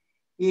abated.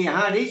 He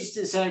had each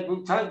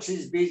disciple touch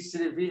his beads to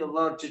the feet of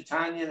Lord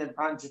Chaitanya and the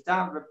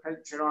Panchatattva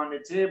picture on the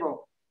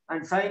table,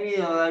 and finally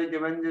allowed the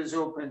windows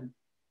open.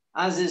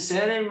 As the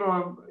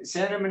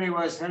ceremony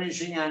was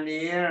finishing and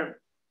the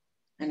air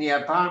in the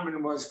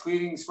apartment was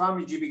clearing,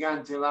 Swamiji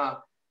began to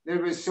laugh.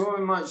 There was so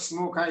much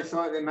smoke, I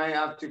thought they might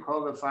have to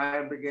call the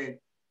fire brigade.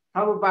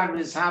 Prabhupada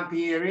was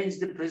happy. He arranged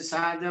the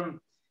prasadam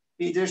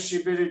be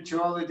distributed to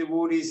all the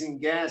devotees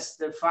and guests.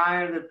 The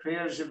fire, the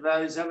prayers, the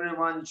vows,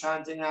 everyone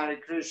chanting Hare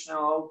Krishna,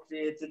 all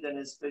created an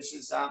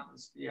auspicious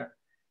atmosphere.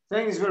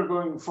 Things were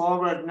going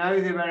forward. Now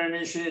they were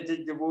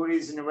initiated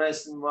devotees in the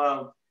Western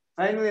world.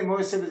 Finally,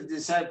 most of the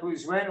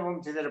disciples went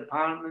home to their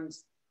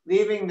apartments,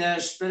 leaving their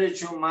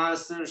spiritual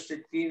masters to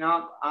clean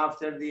up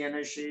after the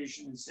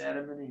initiation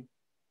ceremony.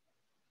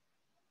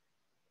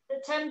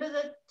 September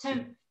the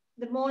 10th,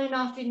 the morning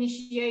after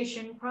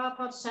initiation,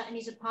 Prabhupada sat in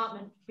his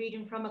apartment,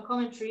 reading from a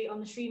commentary on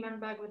the Srimad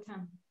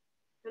Bhagavatam.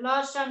 The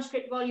large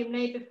Sanskrit volume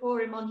lay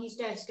before him on his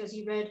desk as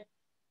he read.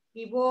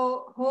 He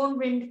wore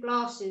horn-rimmed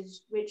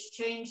glasses, which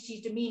changed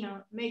his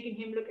demeanor, making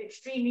him look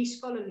extremely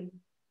scholarly.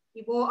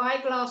 He wore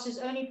eyeglasses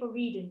only for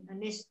reading,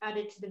 and this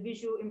added to the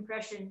visual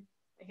impression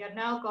that he had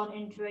now gone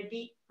into a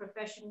deep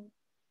professional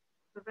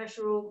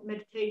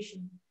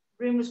meditation.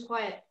 The room was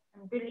quiet,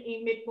 and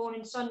brilliantly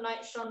mid-morning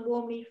sunlight shone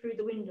warmly through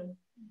the window.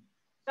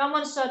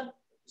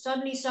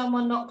 Suddenly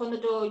someone knocked on the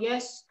door.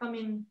 Yes, come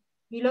in.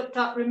 He looked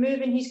up,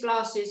 removing his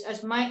glasses,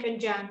 as Mike and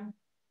Jan,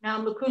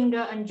 now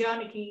Mukunda and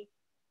Janaki,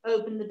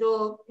 opened the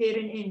door,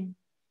 peering in.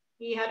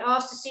 He had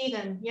asked to see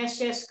them. Yes,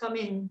 yes, come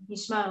in, he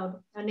smiled,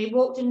 and they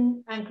walked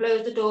in and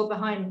closed the door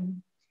behind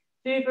them.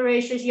 Two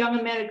voracious young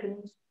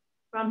Americans.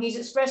 From his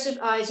expressive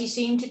eyes, he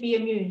seemed to be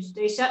amused.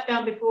 They sat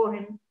down before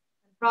him,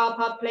 and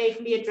Prabhupada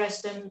playfully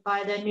addressed them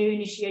by their new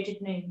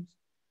initiated names.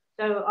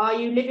 So, are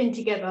you living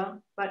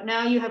together? But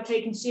now you have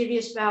taken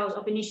serious vows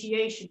of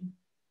initiation.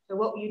 So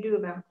what will you do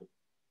about it?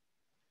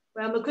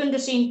 Well, Mukunda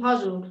seemed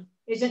puzzled.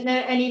 Isn't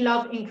there any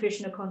love in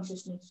Krishna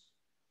consciousness?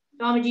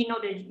 Swamiji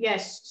nodded.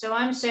 Yes. So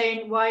I'm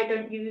saying, why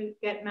don't you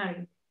get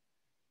married?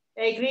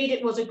 They agreed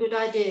it was a good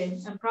idea,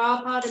 and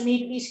Prabhupada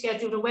immediately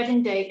scheduled a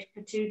wedding date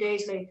for 2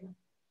 days later.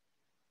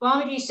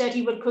 Swamiji said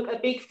he would cook a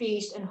big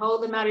feast and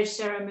hold the marriage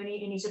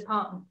ceremony in his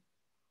apartment.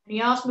 And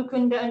he asked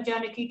Mukunda and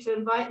Janaki to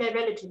invite their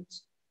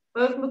relatives.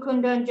 Both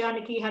Mukunda and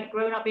Janaki had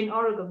grown up in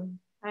Oregon,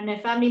 and their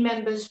family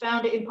members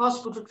found it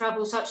impossible to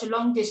travel such a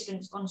long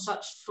distance on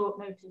such short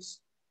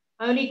notice.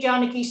 Only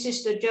Janaki's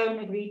sister, Joan,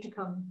 agreed to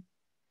come.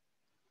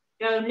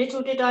 Joan,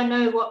 little did I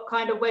know what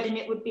kind of wedding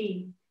it would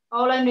be.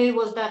 All I knew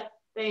was that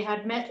they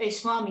had met a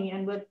Swami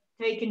and were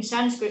taking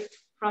Sanskrit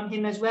from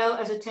him, as well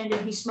as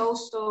attending his small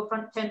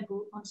storefront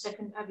temple on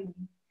 2nd Avenue.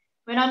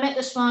 When I met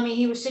the Swami,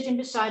 he was sitting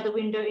beside the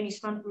window in his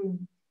front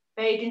room,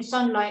 bathed in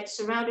sunlight,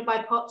 surrounded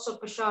by pots of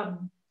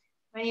prasadam.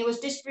 When he was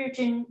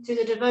disputing to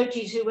the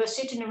devotees who were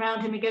sitting around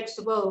him against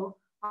the wall,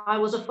 I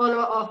was a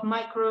follower of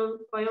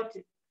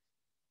microbiotics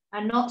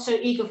and not so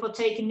eager for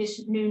taking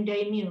this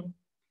noonday meal.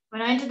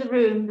 When I entered the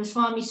room, the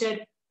Swami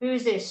said, "Who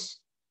is this?"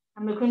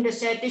 And Mukunda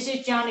said, "This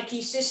is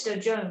Janaki's sister,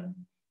 Joan.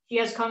 She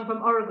has come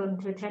from Oregon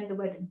to attend the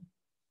wedding."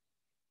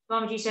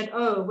 Swamiji said,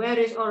 "Oh, where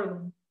is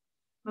Oregon?"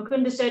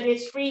 Mukunda said,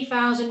 "It's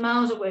 3,000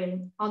 miles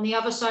away on the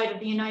other side of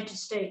the United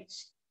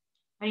States."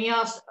 And he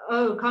asked,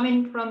 "Oh,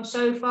 coming from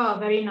so far,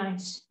 very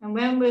nice. And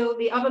when will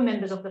the other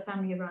members of the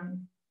family arrive?"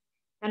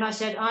 Then I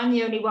said, "I'm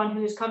the only one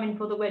who is coming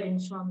for the wedding,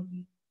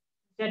 Swamiji."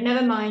 He said,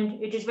 "Never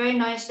mind, it is very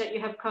nice that you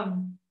have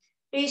come.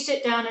 Please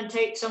sit down and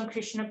take some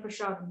Krishna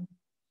prasadam."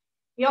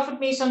 He offered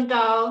me some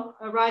dal,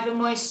 a rather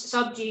moist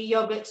sabji,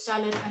 yogurt,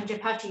 salad, and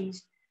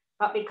chapatis.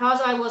 But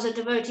because I was a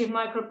devotee of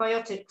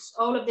microbiotics,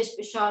 all of this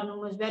prasadam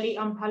was very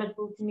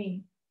unpalatable to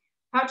me.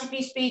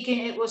 Practically speaking,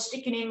 it was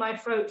sticking in my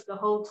throat the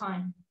whole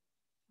time.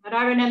 But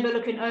I remember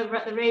looking over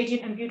at the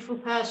radiant and beautiful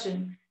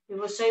person who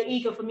was so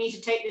eager for me to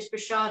take this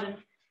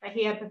prasadam that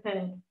he had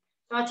prepared.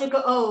 So I took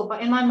it all,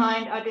 but in my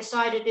mind, I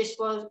decided this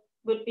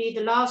would be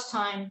the last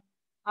time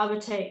I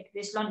would take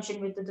this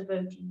luncheon with the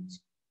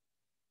devotees.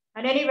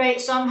 At any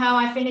rate, somehow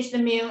I finished the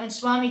meal, and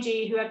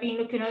Swamiji, who had been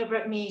looking over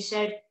at me,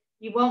 said,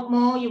 "You want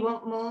more, you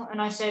want more?"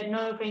 And I said,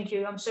 "No, thank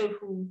you, I'm so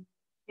full."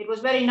 It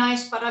was very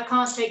nice, but I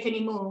can't take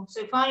any more.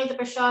 So finally the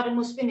prasadam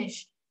was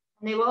finished,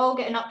 and they were all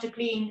getting up to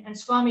clean, and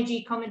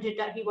Swamiji commented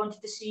that he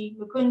wanted to see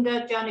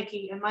Mukunda,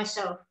 Janaki, and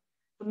myself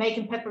for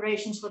making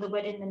preparations for the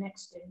wedding the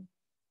next day.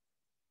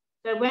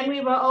 So when we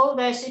were all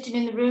there sitting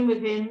in the room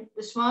with him,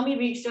 the Swami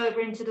reached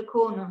over into the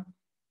corner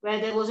where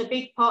there was a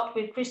big pot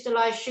with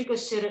crystallized sugar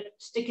syrup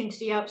sticking to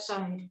the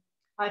outside.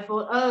 I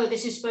thought, oh,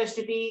 this is supposed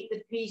to be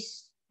the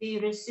piece de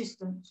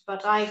resistance,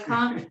 but I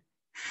can't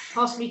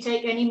possibly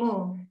take any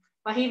more.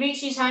 But he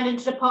reached his hand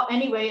into the pot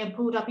anyway and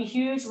pulled up a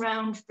huge,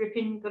 round,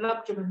 dripping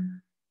gulab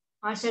jamun.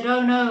 I said,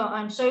 "Oh no,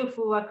 I'm so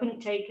full I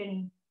couldn't take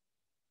any."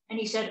 And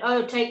he said,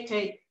 "Oh, take,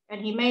 take."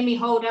 And he made me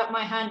hold out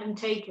my hand and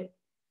take it.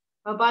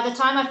 Well, by the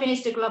time I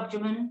finished the gulab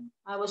jamun,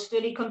 I was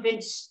fully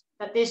convinced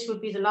that this would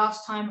be the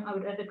last time I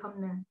would ever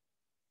come there.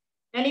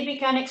 Then he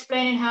began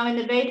explaining how in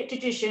the Vedic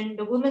tradition,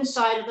 the woman's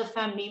side of the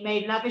family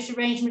made lavish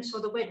arrangements for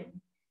the wedding.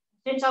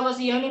 Since I was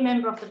the only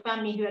member of the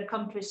family who had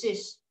come to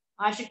assist,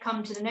 I should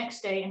come to the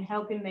next day and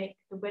help him make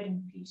the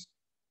wedding feast.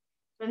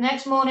 The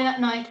next morning at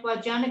night,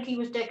 while Janaki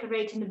was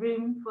decorating the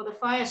room for the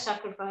fire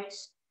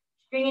sacrifice,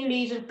 stringing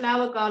leaves and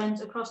flower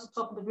garlands across the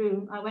top of the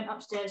room, I went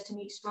upstairs to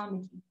meet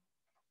Swamiji.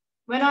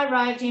 When I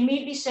arrived, he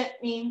immediately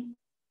set me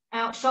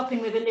out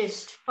shopping with a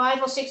list,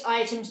 5 or 6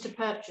 items to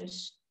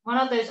purchase. One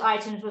of those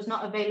items was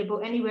not available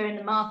anywhere in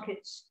the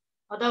markets,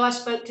 although I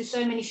spoke to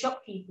so many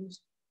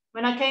shopkeepers.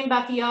 When I came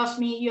back, he asked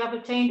me, "You have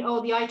obtained all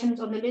the items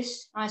on the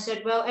list?" I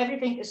said, "Well,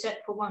 everything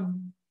except for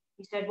one."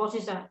 He said, "What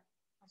is that?"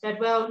 I said,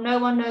 "Well, no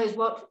one knows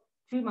what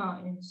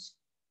Tumar is."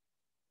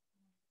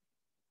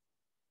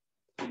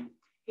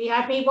 He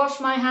had me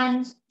wash my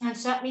hands and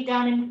sat me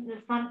down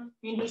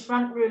in his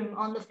front room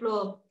on the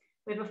floor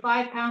with a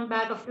 5-pound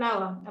bag of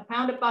flour, a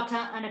pound of butter,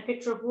 and a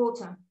pitcher of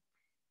water.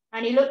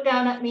 And he looked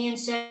down at me and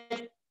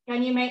said,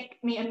 "Can you make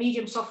me a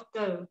medium soft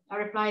dough?" I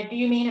replied, "Do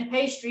you mean a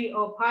pastry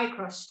or pie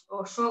crust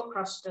or short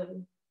crust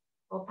dough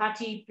or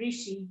patty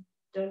brissi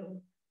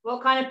dough?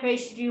 What kind of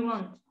pastry do you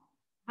want?"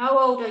 "How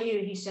old are you?"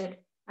 he said.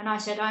 And I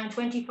said, "I am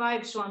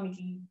 25,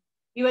 Swamiji."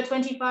 "You are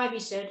 25, he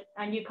said,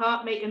 and you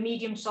can't make a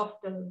medium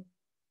soft dough.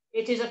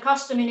 It is a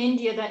custom in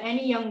India that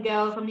any young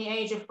girl from the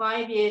age of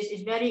 5 years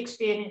is very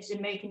experienced in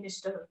making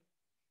this dough.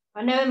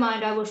 But never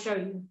mind, I will show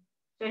you."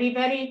 So he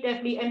very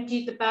deftly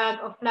emptied the bag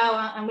of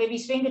flour and with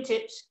his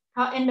fingertips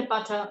cut in the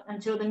butter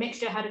until the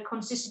mixture had a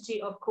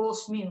consistency of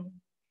coarse meal.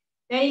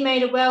 Then he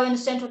made a well in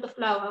the center of the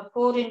flour,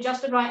 poured in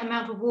just the right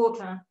amount of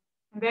water,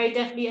 and very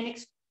deftly and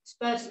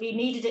expertly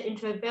kneaded it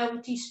into a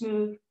velvety,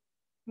 smooth,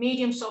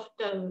 medium soft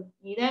dough.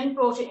 He then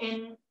brought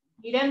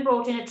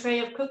in a tray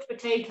of cooked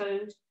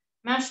potatoes,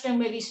 mashed them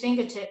with his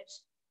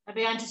fingertips, and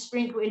began to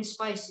sprinkle in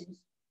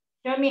spices.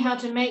 Showed me how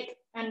to make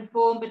and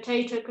form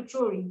potato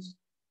kachoris,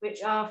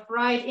 which are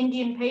fried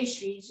Indian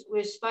pastries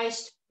with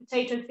spiced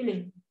potato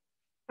filling.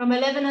 From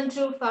 11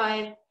 until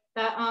 5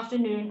 that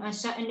afternoon, I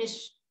sat in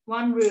this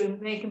one room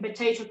making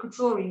potato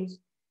kachoris.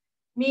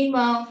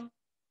 Meanwhile,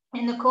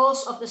 in the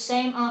course of the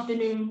same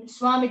afternoon,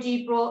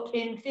 Swamiji brought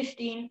in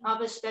 15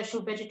 other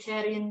special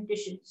vegetarian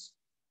dishes,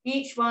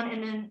 each one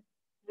in a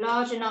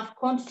large enough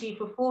quantity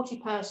for 40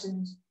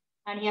 persons,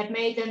 and he had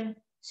made them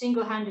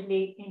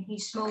single-handedly in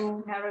his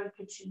small, narrow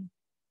kitchen.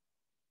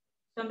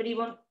 Somebody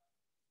want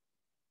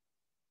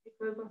to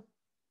take over?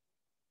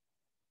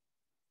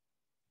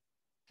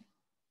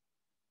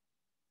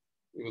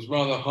 It was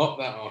rather hot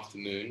that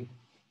afternoon,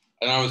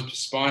 and I was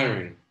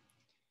perspiring.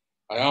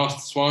 I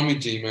asked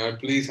Swamiji, "May I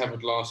please have a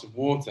glass of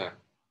water?"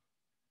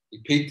 He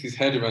peeked his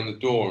head around the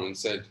door and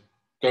said,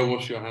 "Go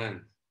wash your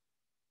hands."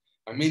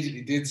 I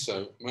immediately did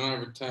so. When I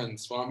returned,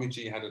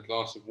 Swamiji had a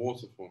glass of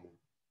water for me.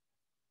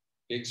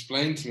 He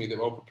explained to me that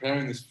while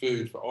preparing this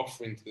food for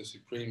offering to the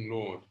Supreme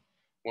Lord,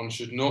 one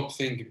should not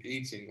think of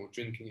eating or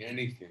drinking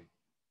anything.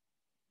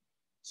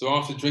 So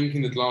after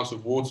drinking the glass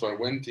of water, I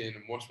went in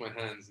and washed my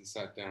hands and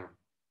sat down.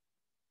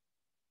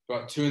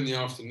 About 2 in the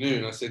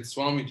afternoon, I said,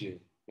 "Swamiji,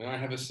 may I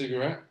have a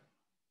cigarette?"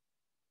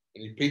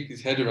 And he peeked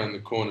his head around the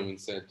corner and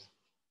said,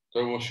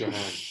 "Go wash your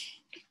hands."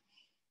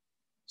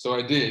 So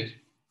I did,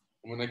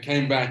 and when I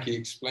came back, he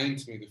explained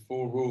to me the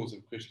 4 rules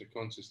of Krishna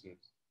consciousness.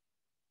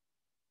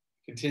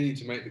 I continued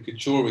to make the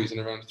kachoris, and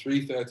around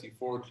 3:30,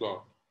 4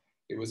 o'clock,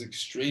 it was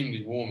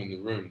extremely warm in the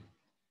room.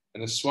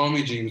 And as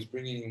Swamiji was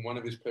bringing in one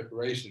of his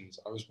preparations,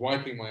 I was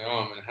wiping my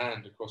arm and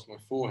hand across my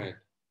forehead.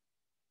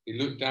 He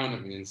looked down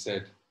at me and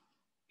said,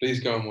 "Please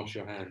go and wash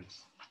your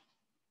hands."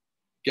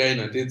 Again,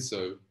 I did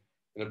so,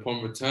 and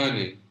upon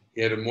returning,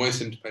 he had a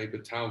moistened paper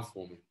towel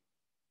for me.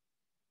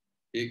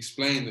 He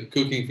explained that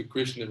cooking for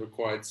Krishna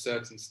required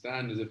certain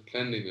standards of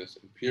cleanliness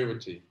and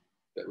purity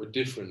that were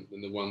different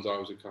than the ones I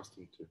was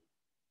accustomed to.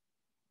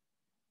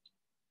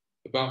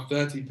 About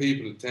 30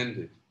 people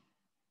attended.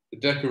 The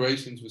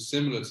decorations were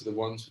similar to the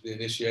ones for the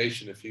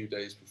initiation a few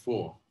days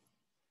before,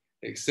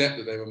 except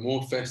that they were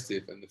more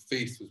festive and the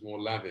feast was more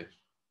lavish.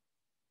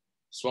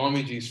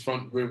 Swamiji's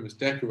front room was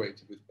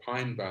decorated with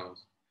pine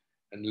boughs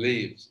and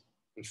leaves,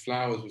 and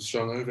flowers were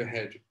strung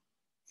overhead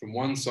from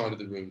one side of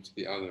the room to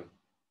the other.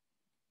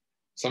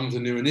 Some of the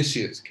new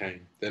initiates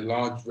came, their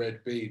large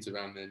red beads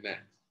around their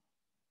necks.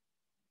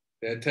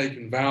 They had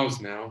taken vows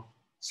now,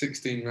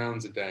 16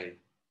 rounds a day,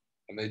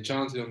 and they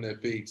chanted on their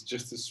beads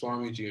just as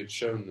Swamiji had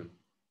shown them,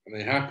 and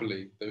they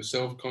happily, though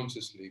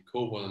self-consciously,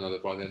 called one another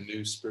by their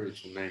new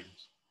spiritual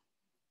names.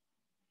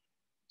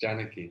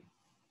 Janaki.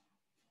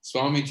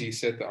 Swamiji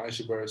said that I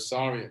should wear a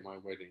sari at my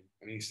wedding,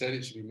 and he said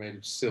it should be made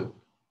of silk.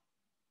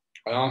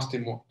 I asked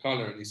him what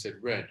colour, and he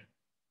said red.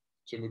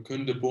 So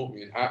Mukunda bought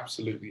me an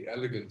absolutely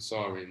elegant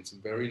sari and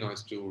some very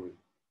nice jewellery.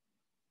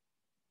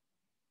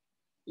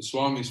 The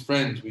Swami's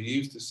friends were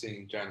used to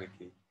seeing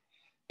Janaki,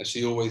 as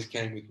she always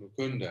came with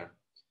Mukunda,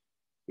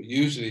 but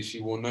usually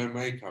she wore no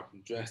makeup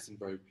and dressed in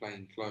very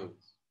plain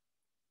clothes.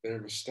 They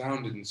were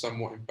astounded and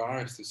somewhat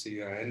embarrassed to see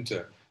her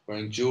enter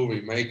wearing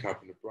jewellery,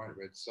 makeup and a bright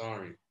red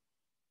sari.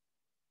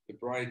 The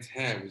bride's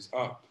hair was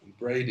up and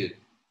braided,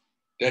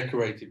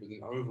 decorated with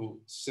an oval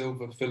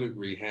silver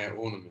filigree hair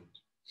ornament.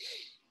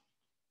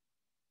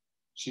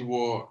 She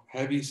wore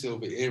heavy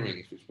silver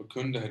earrings, which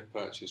Mukunda had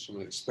purchased from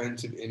an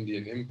expensive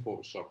Indian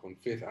import shop on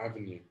 5th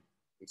Avenue,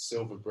 with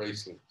silver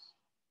bracelets.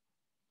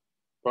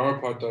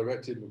 Prabhupada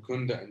directed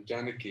Mukunda and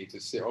Janaki to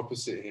sit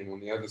opposite him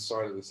on the other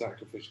side of the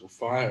sacrificial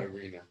fire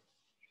arena,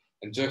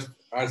 and just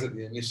as at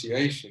the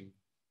initiation,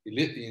 he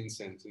lit the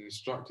incense and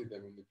instructed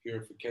them in the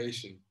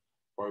purification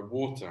by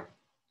water,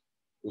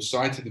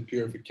 recited the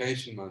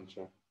purification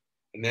mantra,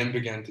 and then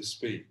began to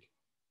speak.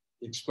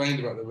 He explained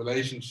about the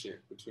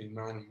relationship between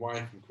man and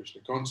wife in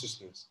Krishna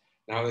consciousness,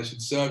 and how they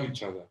should serve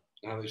each other,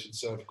 and how they should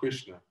serve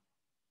Krishna.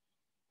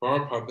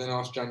 Prabhupada then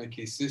asked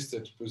Janaki's sister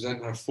to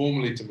present her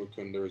formally to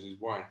Mukunda as his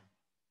wife.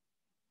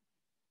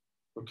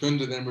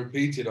 Mukunda then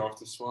repeated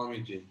after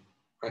Swamiji,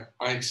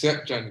 I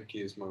accept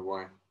Janaki as my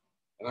wife,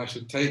 and I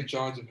shall take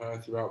charge of her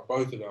throughout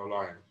both of our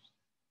lives.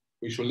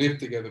 We shall live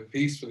together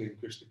peacefully in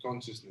Krishna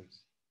consciousness,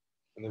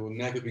 and there will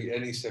never be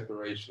any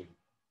separation.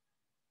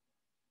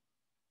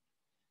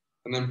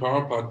 And then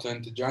Prabhupada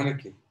turned to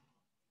Janaki.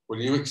 Will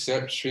you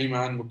accept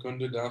Sriman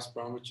Mukunda Das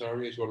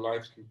Brahmachari as your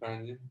life's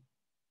companion?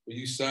 Will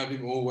you serve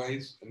him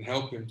always and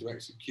help him to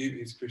execute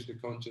his Krishna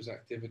conscious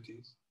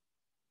activities?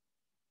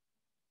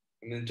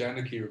 And then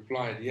Janaki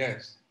replied,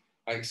 yes,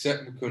 I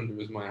accept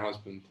Mukunda as my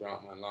husband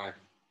throughout my life.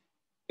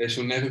 There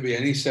shall never be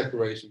any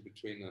separation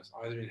between us,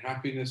 either in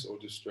happiness or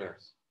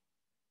distress.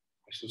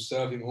 I shall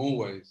serve him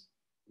always,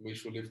 and we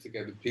shall live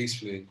together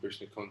peacefully in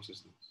Krishna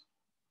consciousness.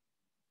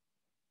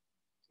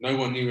 No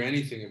one knew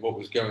anything of what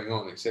was going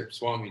on except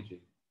Swamiji.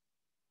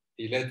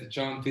 He led the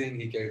chanting,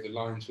 he gave the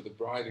lines for the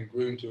bride and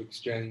groom to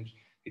exchange,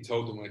 he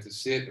told them where to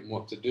sit and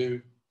what to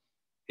do.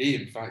 He,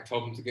 in fact,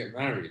 told them to get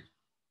married.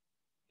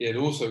 He had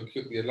also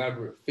cooked the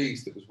elaborate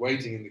feast that was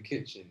waiting in the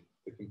kitchen,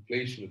 the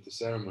completion of the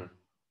ceremony.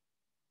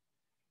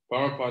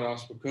 Prabhupada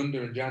asked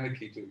Mukunda and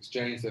Janaki to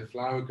exchange their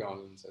flower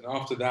garlands, and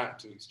after that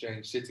to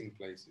exchange sitting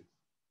places.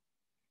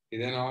 He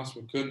then asked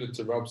Mukunda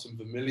to rub some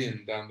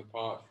vermilion down the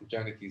part from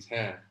Janaki's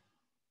hair,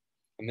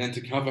 and then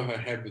to cover her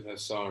head with her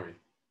sari.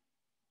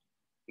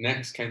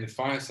 Next came the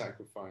fire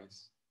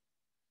sacrifice,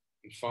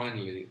 and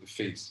finally the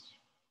feast.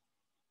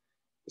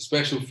 The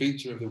special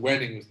feature of the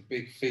wedding was the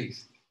big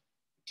feast.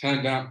 It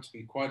turned out to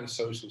be quite a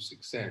social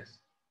success.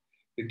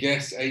 The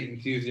guests ate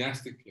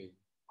enthusiastically,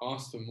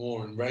 asked for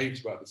more, and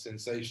raved about the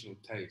sensational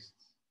tastes.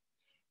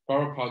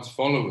 Prabhupada's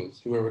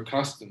followers, who were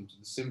accustomed to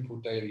the simple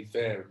daily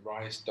fare of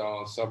rice,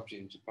 dal, sabji,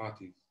 and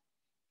chapatis,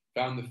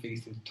 found the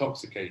feast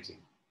intoxicating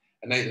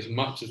and ate as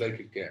much as they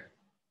could get.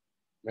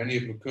 Many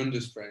of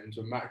Mukunda's friends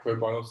were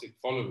macrobiotic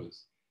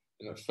followers,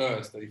 and at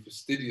first they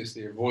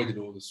fastidiously avoided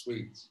all the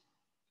sweets.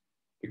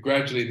 But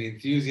gradually the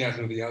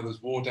enthusiasm of the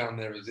others wore down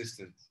their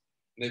resistance,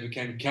 and they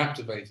became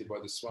captivated by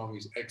the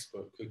Swami's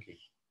expert cooking.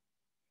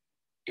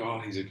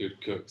 God, he's a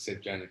good cook,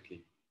 said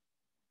Janaki.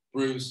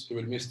 Bruce, who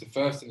had missed the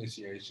first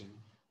initiation,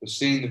 was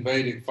seeing the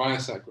Vedic fire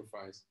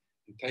sacrifice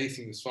and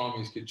tasting the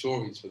Swami's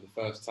kachoris for the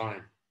first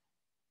time.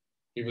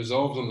 He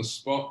resolved on the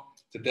spot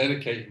to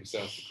dedicate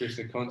himself to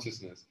Krishna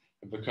consciousness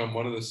and become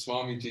one of the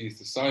Swamiji's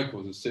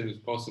disciples as soon as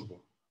possible.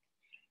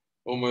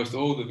 Almost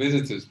all the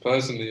visitors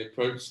personally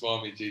approached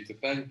Swamiji to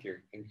thank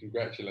him and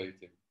congratulate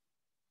him.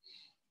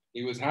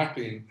 He was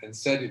happy and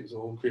said it was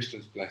all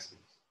Krishna's blessings,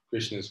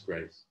 Krishna's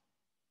grace.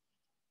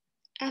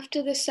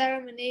 After the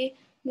ceremony,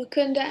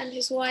 Mukunda and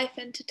his wife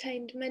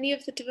entertained many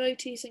of the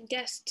devotees and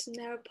guests in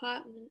their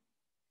apartment.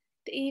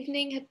 The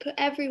evening had put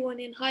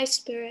everyone in high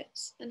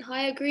spirits, and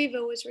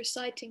Hayagriva was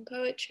reciting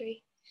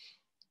poetry.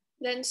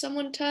 Then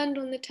someone turned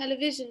on the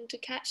television to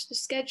catch the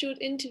scheduled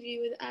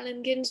interview with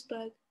Allen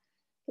Ginsberg,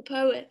 the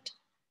poet,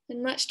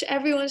 and much to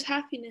everyone's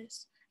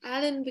happiness,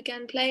 Allen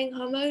began playing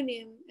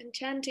harmonium and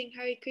chanting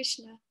Hare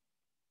Krishna.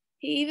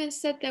 He even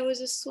said there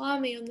was a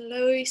Swami on the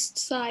Lower East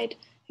Side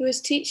who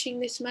was teaching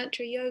this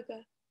mantra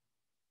yoga.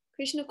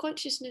 Krishna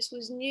consciousness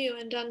was new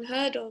and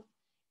unheard of,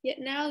 yet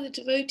now the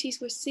devotees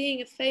were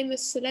seeing a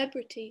famous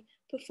celebrity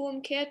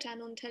perform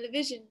kirtan on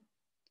television.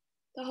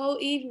 The whole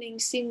evening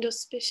seemed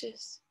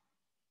auspicious.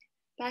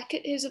 Back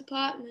at his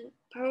apartment,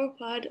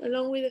 Prabhupada,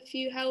 along with a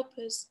few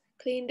helpers,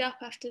 cleaned up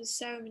after the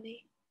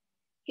ceremony.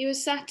 He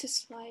was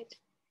satisfied.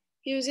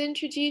 He was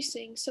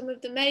introducing some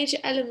of the major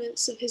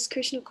elements of his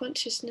Krishna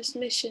consciousness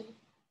mission.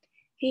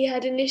 He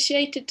had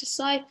initiated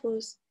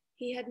disciples,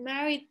 he had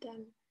married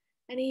them,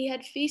 and he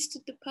had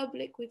feasted the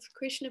public with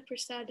Krishna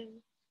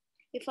prasadam.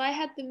 If I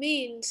had the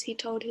means, he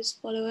told his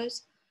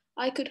followers,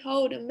 I could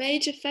hold a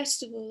major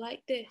festival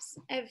like this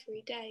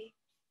every day.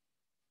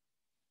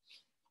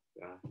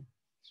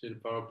 Srila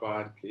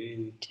Prabhupada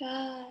ki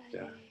Jai.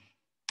 Jai.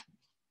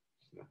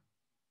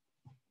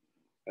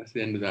 That's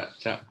the end of that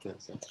chapter.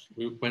 So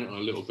we went on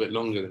a little bit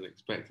longer than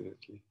expected,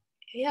 actually.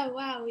 Yeah,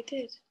 wow, we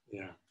did.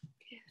 Yeah.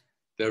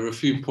 There were a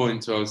few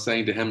points where I was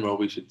saying to Hemrol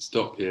we should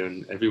stop here,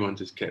 and everyone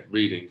just kept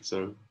reading.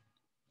 So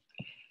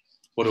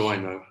what do I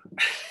know?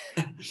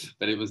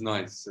 But it was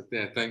nice. So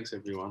yeah, thanks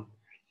everyone.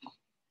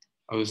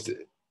 I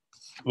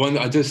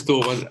just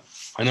thought,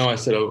 I know I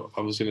said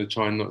I was going to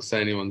try and not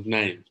say anyone's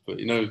names, but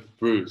you know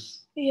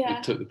Bruce, Yeah.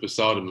 who took the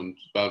prasadam and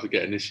was about to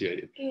get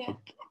initiated. Yeah. I'm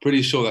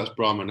pretty sure that's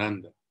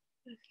Brahmananda.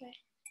 Okay.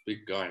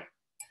 Big guy.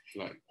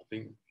 Like, I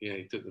think, yeah,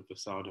 he took the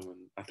prasadam,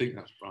 and I think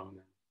that's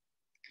Brahmananda.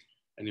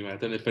 Anyway, I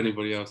don't know if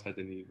anybody else had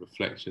any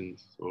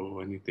reflections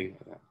or anything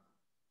like that.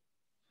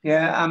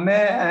 Yeah, I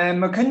met,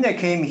 Mukunda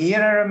came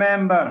here, I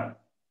remember.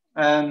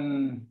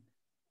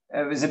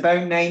 It was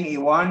about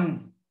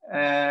 91.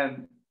 I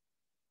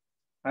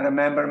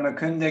remember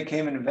Mukunda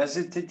came and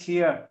visited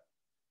here.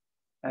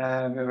 We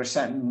were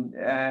sitting,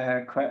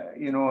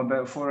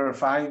 about 4 or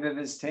 5 of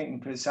us taking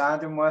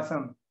prasadam with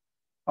him.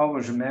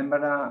 Always remember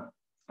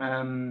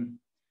that.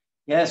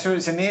 Yeah, so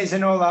it's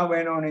amazing all that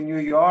went on in New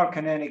York,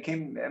 and then he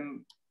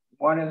came,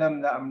 one of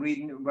them that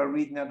we're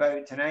reading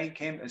about tonight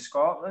came to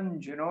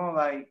Scotland,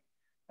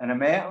 and I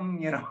met him,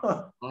 you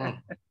know. Oh.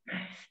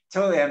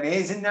 Totally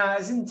amazing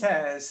that, isn't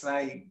it? It's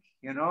like,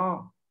 you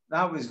know,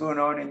 that was going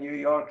on in New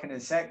York in the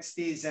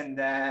 60s, and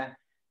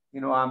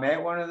you know, I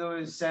met one of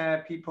those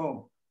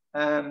people.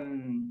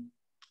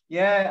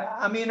 Yeah,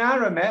 I mean, I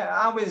remember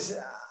I was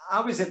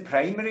at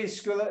primary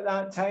school at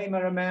that time, I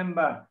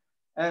remember,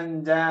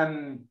 and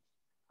I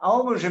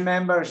always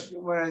remember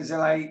when I was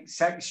like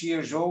 6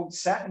 years old,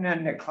 sitting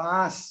in the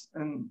class,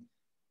 and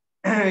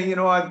you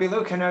know, I'd be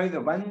looking out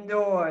the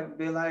window. I'd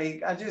be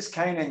like, I just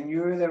kind of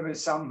knew there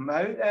was something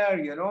out there,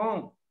 you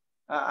know.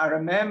 I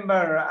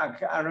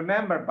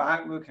remember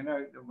back looking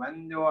out the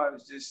window. I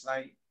was just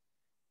like,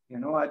 you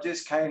know, I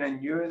just kind of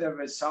knew there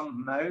was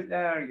something out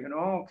there, you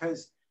know,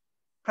 because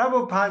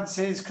Prabhupada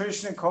says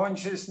Krishna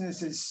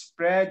consciousness is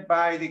spread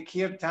by the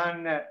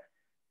kirtan,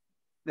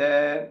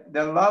 the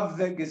love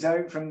that goes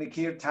out from the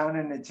kirtan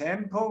in the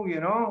temple,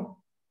 you know.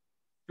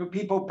 So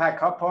people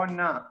pick up on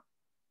that.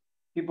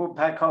 People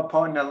pick up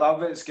on the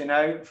love that's going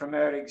out from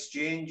our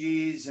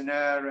exchanges and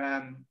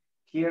our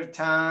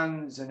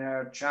kirtans and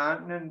our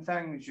chanting and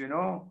things, you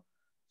know.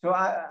 So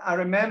I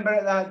remember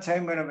at that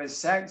time when I was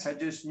 6, I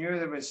just knew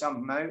there was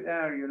something out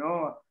there, you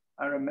know.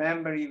 I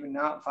remember even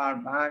that far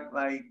back,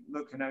 like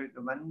looking out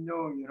the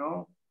window, you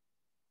know.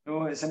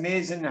 So it's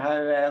amazing how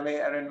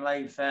later in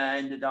life I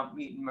ended up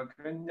meeting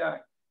Mukunda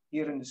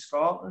here in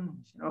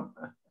Scotland, you know.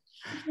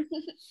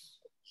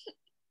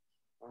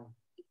 Wow.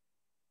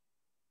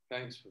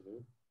 Thanks for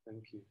that.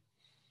 Thank you.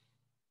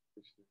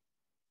 Krishna.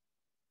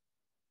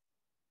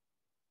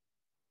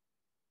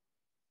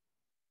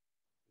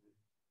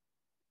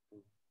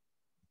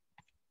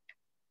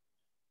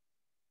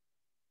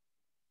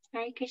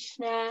 Hare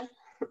Krishna.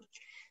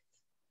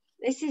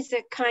 This is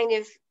a kind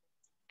of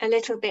a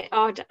little bit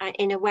odd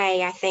in a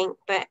way, I think,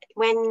 but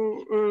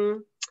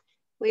when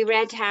we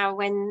read how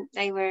when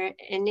they were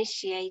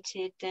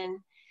initiated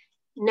and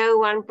no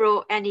one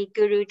brought any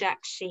Guru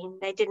Dakshin,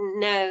 they didn't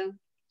know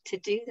to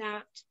do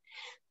that.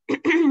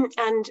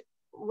 And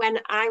when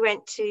I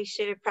went to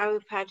Srila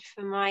Prabhupada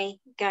for my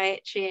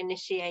Gayatri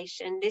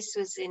initiation, this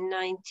was in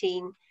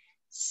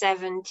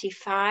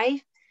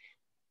 1975,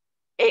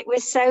 it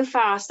was so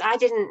fast, I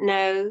didn't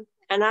know,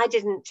 and I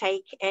didn't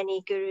take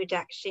any Guru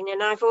Dakshin,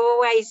 and I've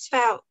always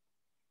felt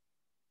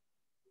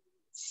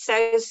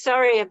so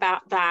sorry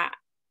about that.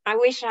 I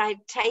wish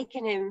I'd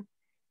taken him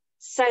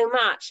so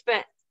much,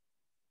 but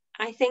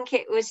I think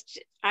it was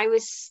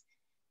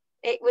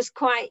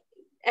quite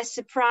a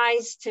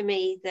surprise to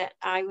me that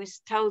I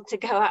was told to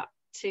go up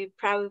to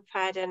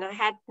Prabhupada and I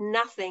had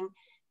nothing,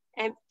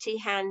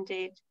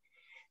 empty-handed.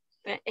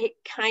 But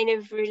it kind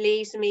of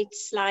relieves me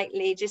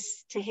slightly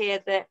just to hear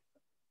that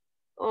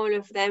all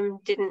of them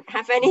didn't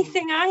have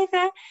anything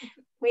either.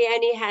 We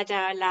only had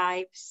our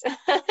lives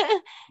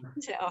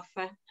to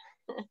offer.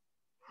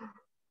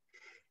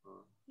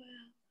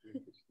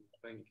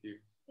 Thank you.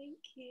 Thank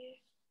you.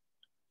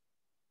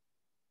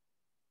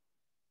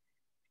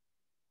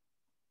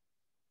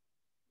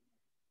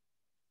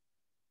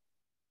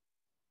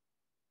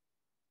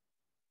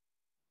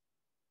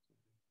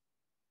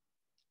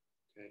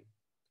 Okay.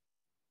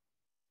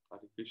 Hare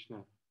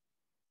Krishna.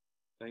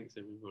 Thanks,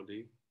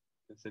 everybody.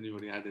 Has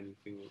anybody had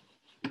anything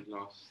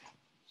last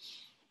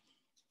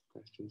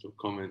questions or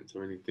comments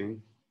or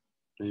anything?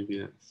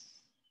 Maybe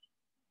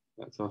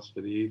that's us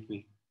for the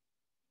evening.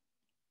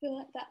 I feel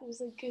like that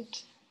was a good.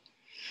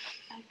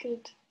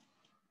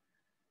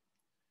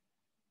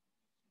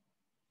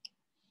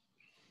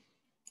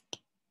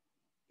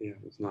 Yeah,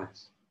 it was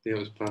nice. Yeah, it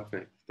was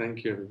perfect.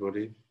 Thank you,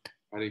 everybody.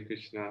 Hare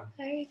Krishna.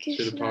 Hare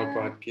Krishna. Srila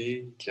Prabhupada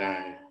ki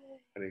jai.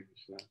 Hare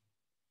Krishna.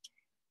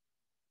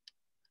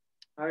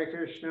 Hare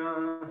Krishna.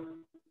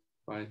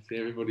 Bye. See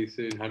everybody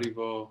soon. Hari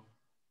Bol.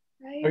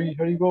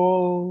 Hari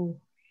Bol.